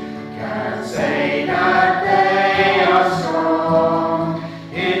weak can say that they are strong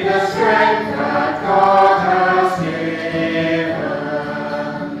in the strength that God has given.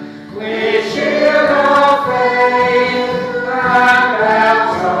 With shield of faith and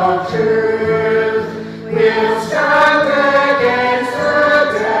belt of truth, we'll stand against the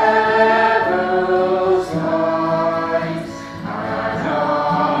devil's lies. An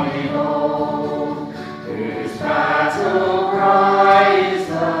army bold, whose battle cry is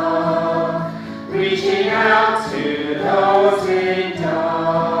love, reaching out to those in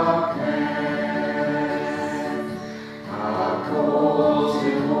darkness. Our call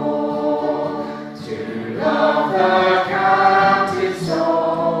to war, to love the captive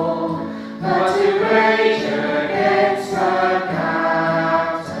soul, but to rage against the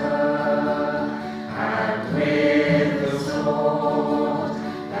captor, and with the sword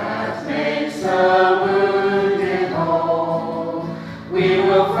that makes the wounded whole, we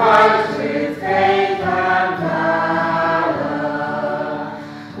will fight with faith and valor.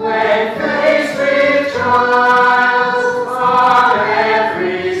 When faced with trials on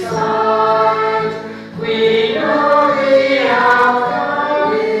every side, we know the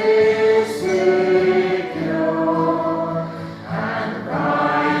outcome is secure, and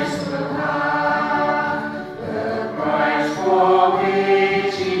Christ will have the price for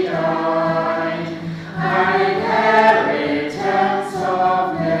which he died, an inheritance of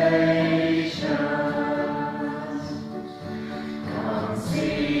nations. Come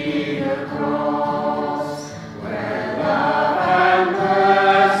see the cross, where love and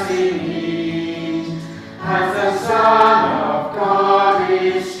mercy meet, as the Son of God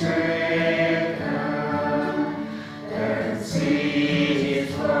is stricken. Then see his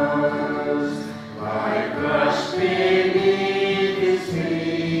foes lie crushed beneath his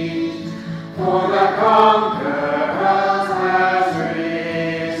feet, for the conqueror has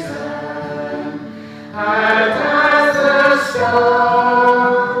risen. And as the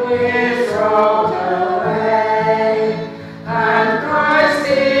stone is rolled away, and Christ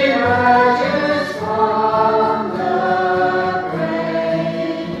emerges from the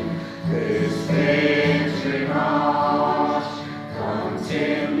grave, whose victory march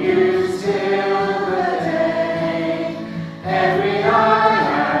continues till the day every eye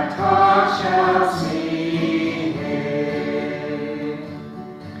and heart shall see him.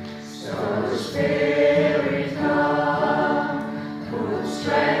 So Spirit come, put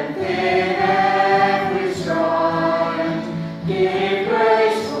strength in every stride, give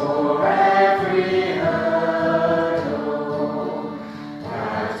grace for every hurdle,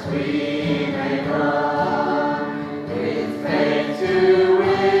 that we may run with faith to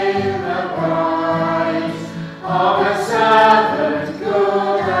win the prize of a servant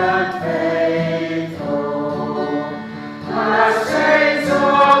good and faithful. As saints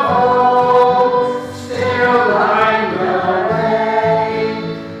of old still line the way,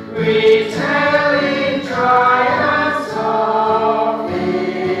 retelling triumphs of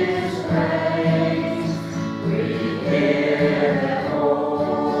his grace. We hear their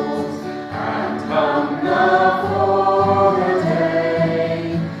calls and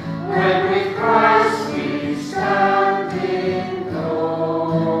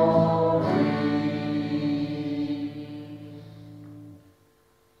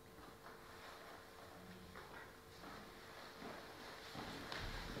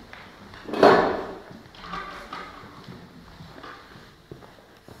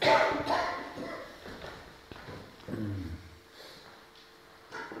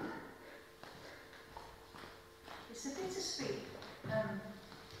it's a bittersweet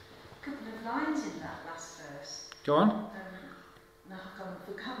couple of lines in that last verse. Go on. No, I've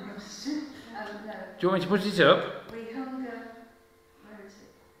forgotten yours. No. Do you want me to put it up? We hunger. Where is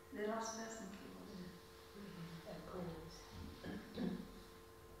it? The last verse.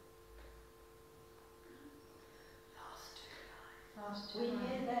 We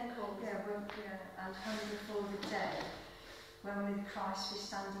hear their calls. And hunger for the day when with Christ we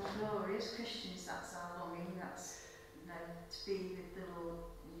stand in glory. As Christians, that's our longing. That's to be with the Lord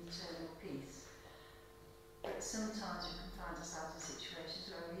in eternal peace. But sometimes we can find ourselves in situations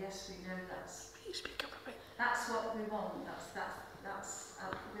where, yes, we know that's what we want. That's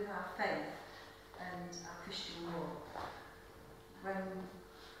with our faith and our Christian walk. When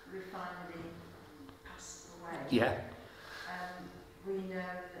we finally pass away. Yeah. We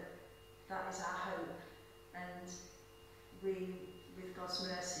know that is our hope, and we, with God's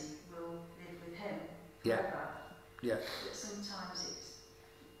mercy, will live with Him forever. Yeah. But sometimes it's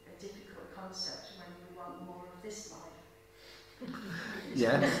a difficult concept when we want more of this life.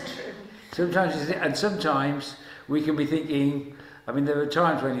 Yeah. Sometimes we can be thinking. I mean, there are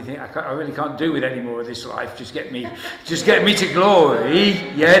times when you think, I really can't do with any more of this life. Just get me to glory.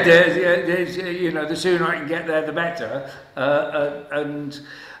 Yeah, the sooner I can get there, the better.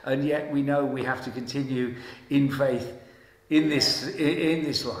 And yet we know we have to continue in faith in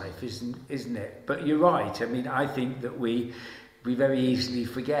this life, isn't it? But you're right. I mean, I think that we very easily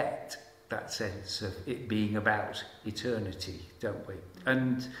forget that sense of it being about eternity, don't we?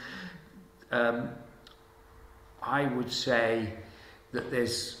 And I would say that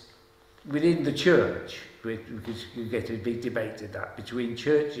there's, within the church, because you get a big debate at that, between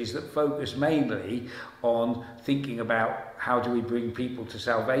churches that focus mainly on thinking about how do we bring people to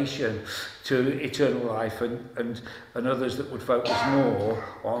salvation, to eternal life, and others that would focus more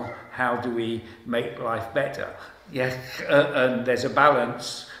on how do we make life better. Yes, and there's a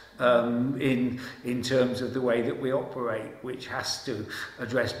balance in terms of the way that we operate, which has to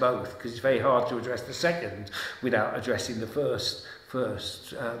address both, because it's very hard to address the second without addressing the first.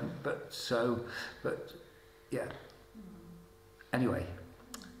 But yeah. Anyway.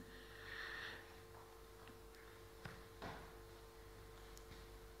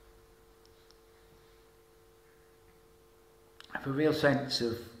 I have a real sense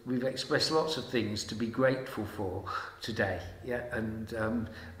of, we've expressed lots of things to be grateful for today. Yeah, and are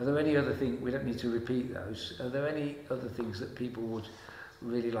there any other things, we don't need to repeat those, are there any other things that people would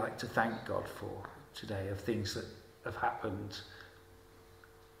really like to thank God for today, of things that have happened?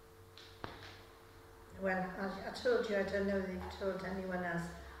 Well, I told you, I don't know if you've told anyone else,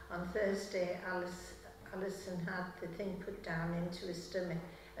 on Thursday Alison had the thing put down into his stomach,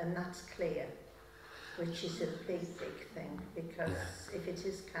 and that's clear, which is a big thing, because if it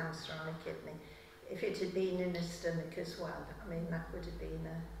is cancer on a kidney, if it had been in his stomach as well, I mean, that would have been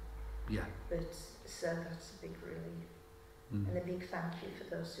but so that's a big relief. And a big thank you for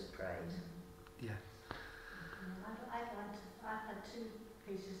those who prayed. I've had two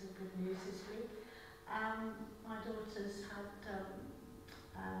pieces of good news this week. My daughter's had, I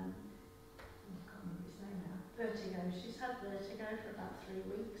can't remember his name now, vertigo. She's had vertigo for about 3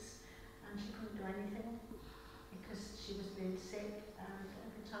 weeks, and she couldn't do anything because she was being sick, and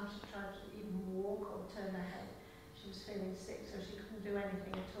every time she tried to even walk or turn her head, she was feeling sick, so she couldn't do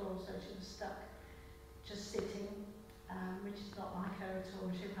anything at all, so she was stuck just sitting, which is not like her at all.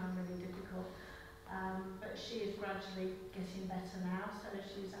 She found it really difficult. But she is gradually getting better now, so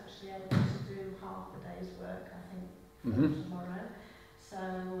she's actually able to do half a day's work, I think, tomorrow. So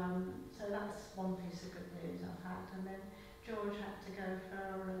that's one piece of good news I've had. And then George had to go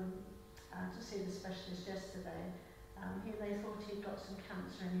to see the specialist yesterday. They thought he'd got some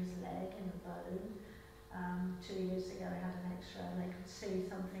cancer in his leg, in the bone. 2 years ago he had an X-ray and they could see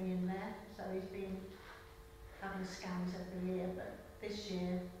something in there. So he's been having scans every year, but this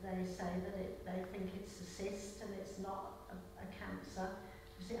year they say that they think it's a cyst and it's not a cancer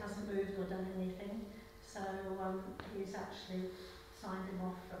because it hasn't moved or done anything. So he's actually signed him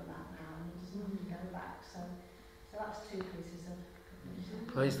off from that now and he doesn't have to go back. So that's two pieces of good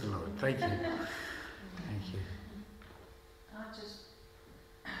news. Praise the Lord. Thank you. Thank you.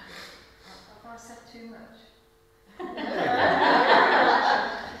 Have I said too much?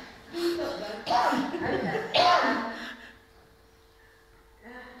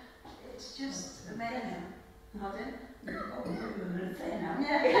 It's just amazing. Pardon?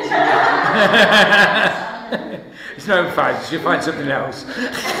 It's no fight, she'll find something else.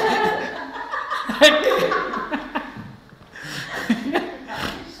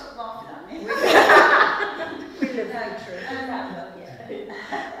 Stop laughing at me.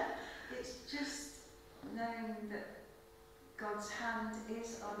 It's just knowing that God's hand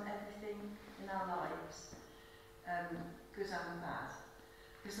is on everything in our lives, good and bad.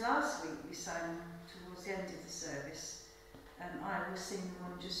 Because last week we sang towards the end of the service, I will sing the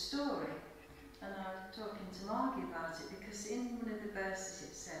wondrous story. And I was talking to Margie about it because in one of the verses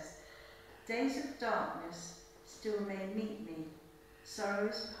it says, days of darkness still may meet me,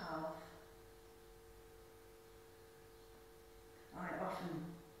 sorrow's path I often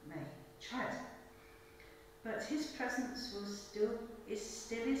may tread. But his presence still is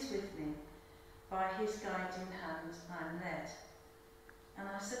with me, by his guiding hand I'm led. And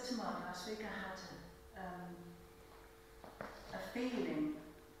I said to Mark last week I had a feeling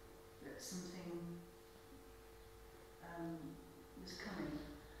that something was coming.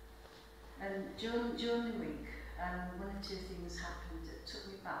 And during the week, one or two things happened that took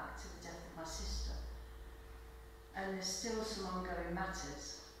me back to the death of my sister. And there's still some ongoing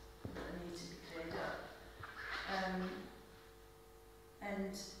matters that need to be cleared up.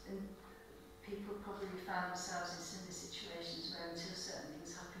 And people probably found themselves in similar situations where until certain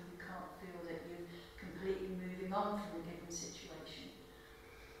things happen you can't feel that you're completely moving on from a given situation.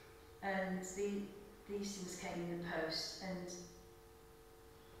 And these things came in the post and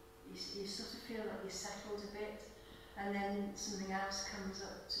you sort of feel like you're settled a bit, and then something else comes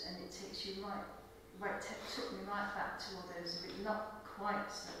up and it takes you took me right back to all those, not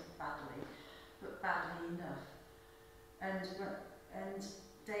quite so badly, but badly enough. And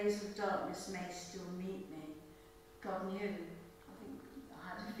days of darkness may still meet me. God knew. I think I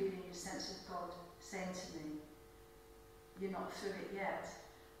had a feeling, a sense of God saying to me, you're not through it yet.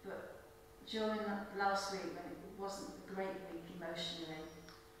 But during that last week, when it wasn't a great week emotionally,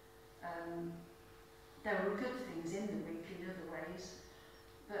 there were good things in the week in other ways,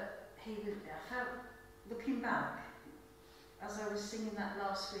 but I felt, looking back, as I was singing that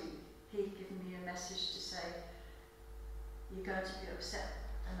last week, he'd given me a message to say, you're going to be upset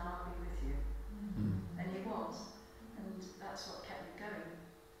and I'll be with you. And he was. And that's what kept me going.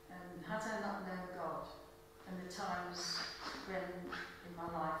 And had I not known God and the times when in my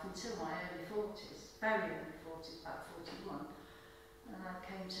life, until my early 40s, very early 40s, about 41, and I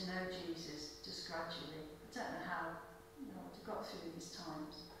came to know Jesus just gradually. I don't know how I got through these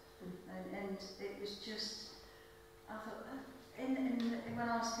times. And it was just, I thought, when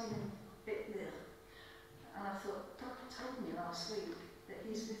I was feeling a bit ill, and I thought, God told me last week that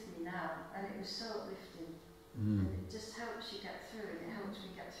he's with me now, and it was so uplifting. And it just helps you get through, and it helped me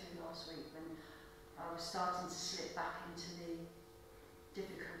get through last week when I was starting to slip back into the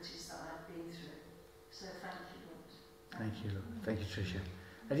difficulties that I'd been through. So thank you, Lord. Thank you, Lord. Thank you, Tricia.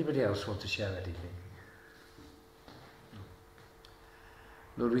 Anybody else want to share anything?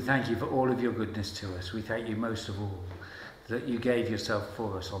 Lord, we thank you for all of your goodness to us. We thank you most of all that you gave yourself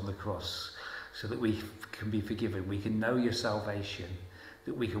for us on the cross so that we can be forgiven, we can know your salvation,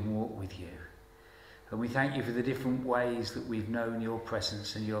 that we can walk with you. And we thank you for the different ways that we've known your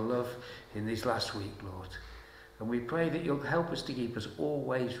presence and your love in this last week, Lord. And we pray that you'll help us to keep us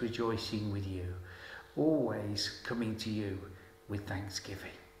always rejoicing with you, always coming to you with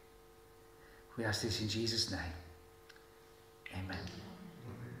thanksgiving. We ask this in Jesus' name. Amen.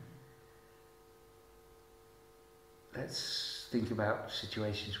 Let's think about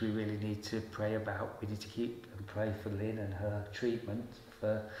situations we really need to pray about. We need to keep and pray for Lynn and her treatment,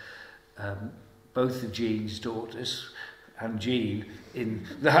 for both of Jean's daughters, and Jean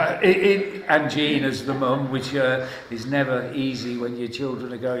and Jean as the mum, which is never easy when your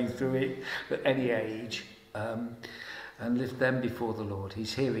children are going through it at any age. And lift them before the Lord.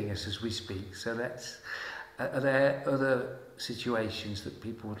 He's hearing us as we speak. So are there other situations that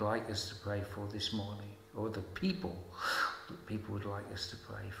people would like us to pray for this morning? Or the people that people would like us to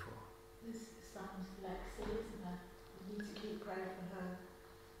pray for? This sounds Lexi, isn't it? We need to keep praying for her.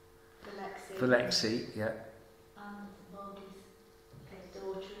 For Lexi. For Lexi, yeah. And Morgie's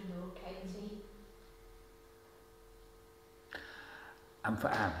daughter-in-law, Katie. And for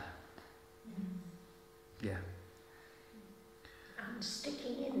Anne. Yeah. And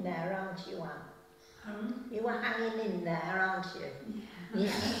sticking in there, aren't you, Anne? You were hanging in there, aren't you?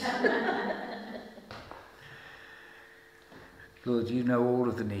 Yeah. Lord, you know all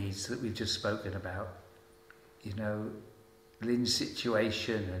of the needs that we've just spoken about. You know Lynn's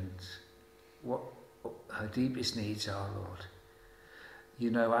situation and what her deepest needs are, Lord. You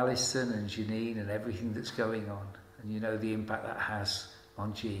know Alison and Janine and everything that's going on. And you know the impact that has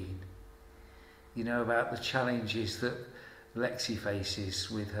on Jean. You know about the challenges that Lexi faces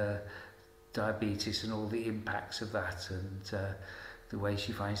with her diabetes and all the impacts of that, and the way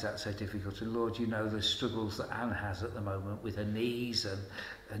she finds that so difficult. And Lord, you know the struggles that Anne has at the moment with her knees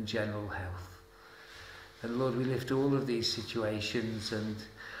and general health. And Lord, we lift all of these situations and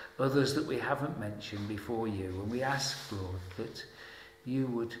others that we haven't mentioned before you. And we ask, Lord, that you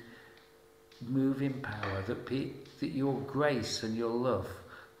would move in power, that your grace and your love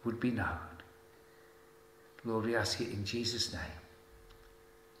would be known. Lord, we ask it in Jesus' name.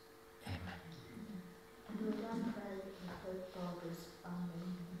 Amen. Lord, I pray for Barbara's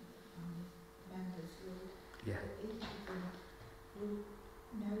family members, Lord, Yeah. that each of them will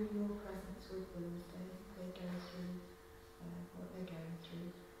know your presence with them as they go through what they're going through.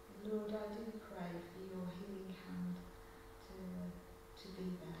 And Lord, I do pray for your healing hand to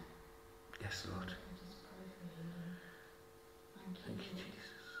be there. Yes, Lord. I just pray for healing. Thank you, Thank you, Lord.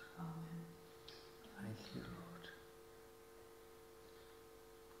 Jesus. Amen. Thank you, Lord.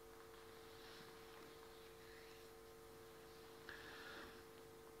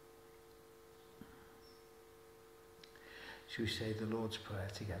 Shall we say the Lord's Prayer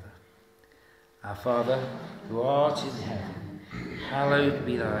together? Our Father, who art in heaven, hallowed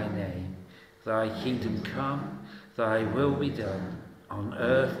be thy name. Thy kingdom come, thy will be done, on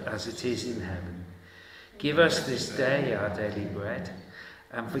earth as it is in heaven. Give us this day our daily bread,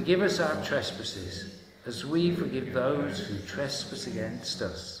 and forgive us our trespasses, as we forgive those who trespass against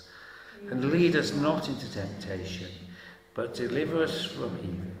us. And lead us not into temptation, but deliver us from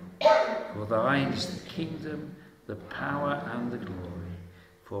evil. For thine is the kingdom, the power and the glory,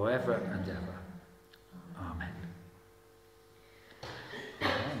 forever and ever. Amen.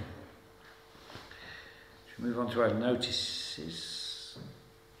 Amen. Shall we move on to our notices?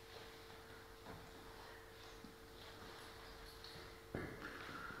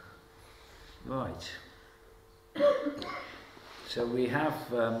 Right. So we have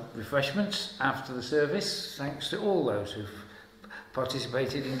refreshments after the service, thanks to all those who've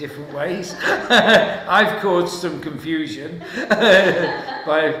participated in different ways. I've caused some confusion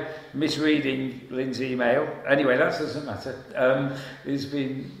by misreading Lynn's email. Anyway, that doesn't matter. It's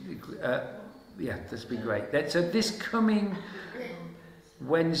been, that's been great. So this coming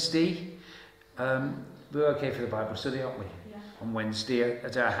Wednesday, we're okay for the Bible study, aren't we? Yeah. On Wednesday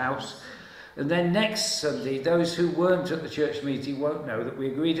at our house. And then next Sunday, those who weren't at the church meeting won't know that we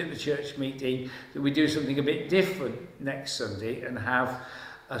agreed at the church meeting that we do something a bit different next Sunday and have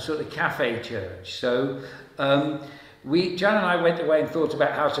a sort of cafe church. So Jan and I went away and thought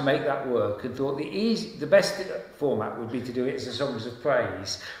about how to make that work, and thought the best format would be to do it as a Songs of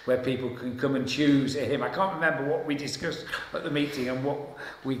Praise, where people can come and choose a hymn. I can't remember what we discussed at the meeting and what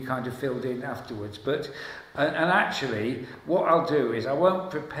we kind of filled in afterwards, but and actually what I'll do is I won't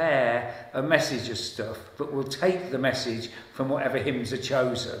prepare a message of stuff, but we'll take the message from whatever hymns are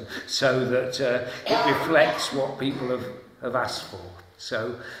chosen, so that it reflects what people have asked for.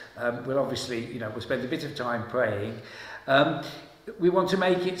 So we'll obviously, we'll spend a bit of time praying. We want to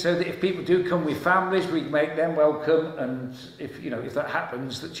make it so that if people do come with families, we make them welcome, and if that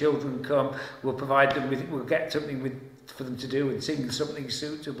happens, that children come, we'll provide them with, we'll get something for them to do and sing something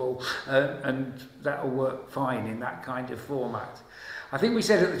suitable, and that'll work fine in that kind of format. I think we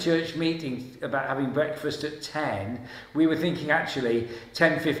said at the church meeting about having breakfast at 10. We were thinking actually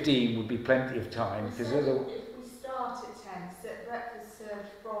 10:15 would be plenty of time, because if we start at 10, so breakfast served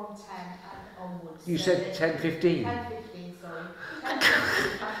from 10 and onwards. You said 10:15. 10:15, sorry.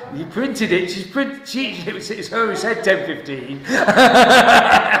 10:15. You printed it. It's her who said 10:15. If you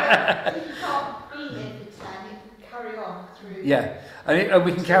can't be here for 10, it can carry on through. Yeah, and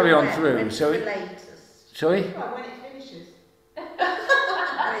we can carry on through. So, sorry. Well, when it finishes.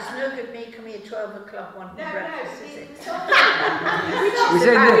 Well, it's no good me coming at 12 o'clock wanting breakfast, is it?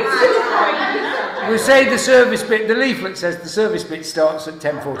 We say the service bit. The leaflet says the service bit starts at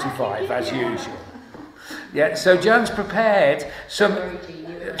 10:45 as usual. Yeah. So Jan's prepared some.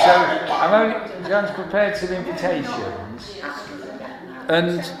 Jan's prepared some invitations,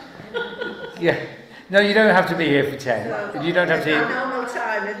 and yeah. No, you don't have to be here for 10. You don't have to. Normal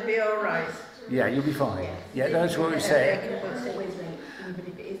time, it'd be all right. Yeah, you'll be fine. Yeah, that's what we say.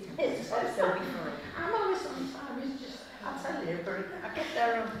 I'm always on time, it's just, I'll tell you, I get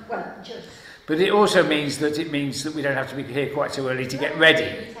there on, well, just. But it also means that we don't have to be here quite so early to get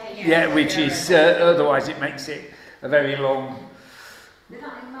ready. Yeah, which is, otherwise it makes it a very long. Did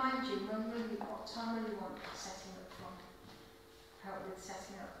that remind you what time will you want setting up from? Help with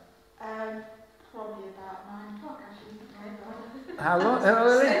setting up? Probably about 9 o'clock, actually. How long? How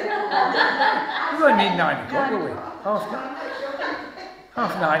early? We won't need 9 o'clock, will we?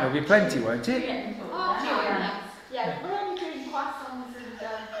 Half 9 will be plenty, won't it? Yeah, we're only doing croissants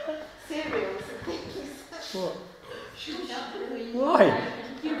and cereals and things. What? Why?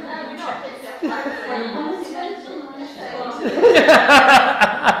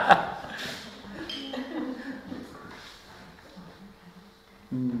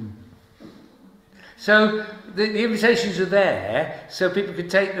 So the invitations are there, so people can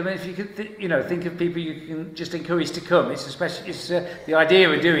take them. And if you could, think of people you can just encourage to come. It's the idea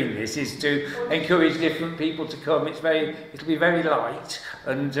of doing this is to encourage different people to come. It'll be very light,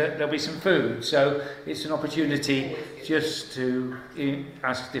 and there'll be some food. So it's an opportunity just to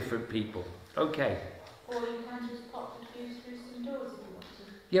ask different people. Okay. Or you can just pop the pews through some doors if you want to.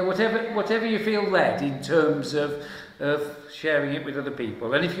 Yeah, whatever you feel led in terms of sharing it with other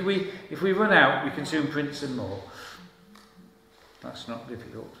people. And if we run out, we can soon print some more. That's not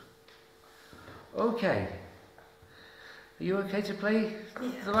difficult. Okay. Are you okay to play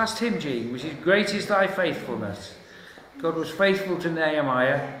the last hymn, Jean, which is Great is Thy Faithfulness? God was faithful to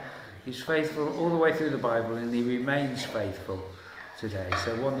Nehemiah. He's faithful all the way through the Bible, and he remains faithful today.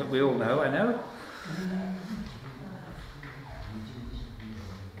 So one that we all know, I know.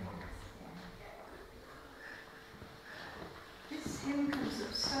 This hymn comes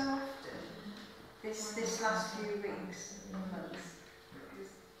up so often, this last few weeks, months.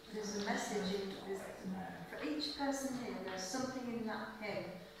 There's a message for each person here. There's something in that hymn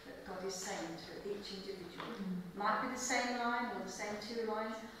that God is saying to each individual. Might be the same line or the same two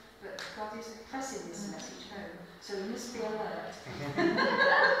lines, but God is pressing this message home. So we must be alert.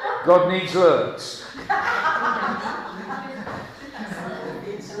 God needs alerts.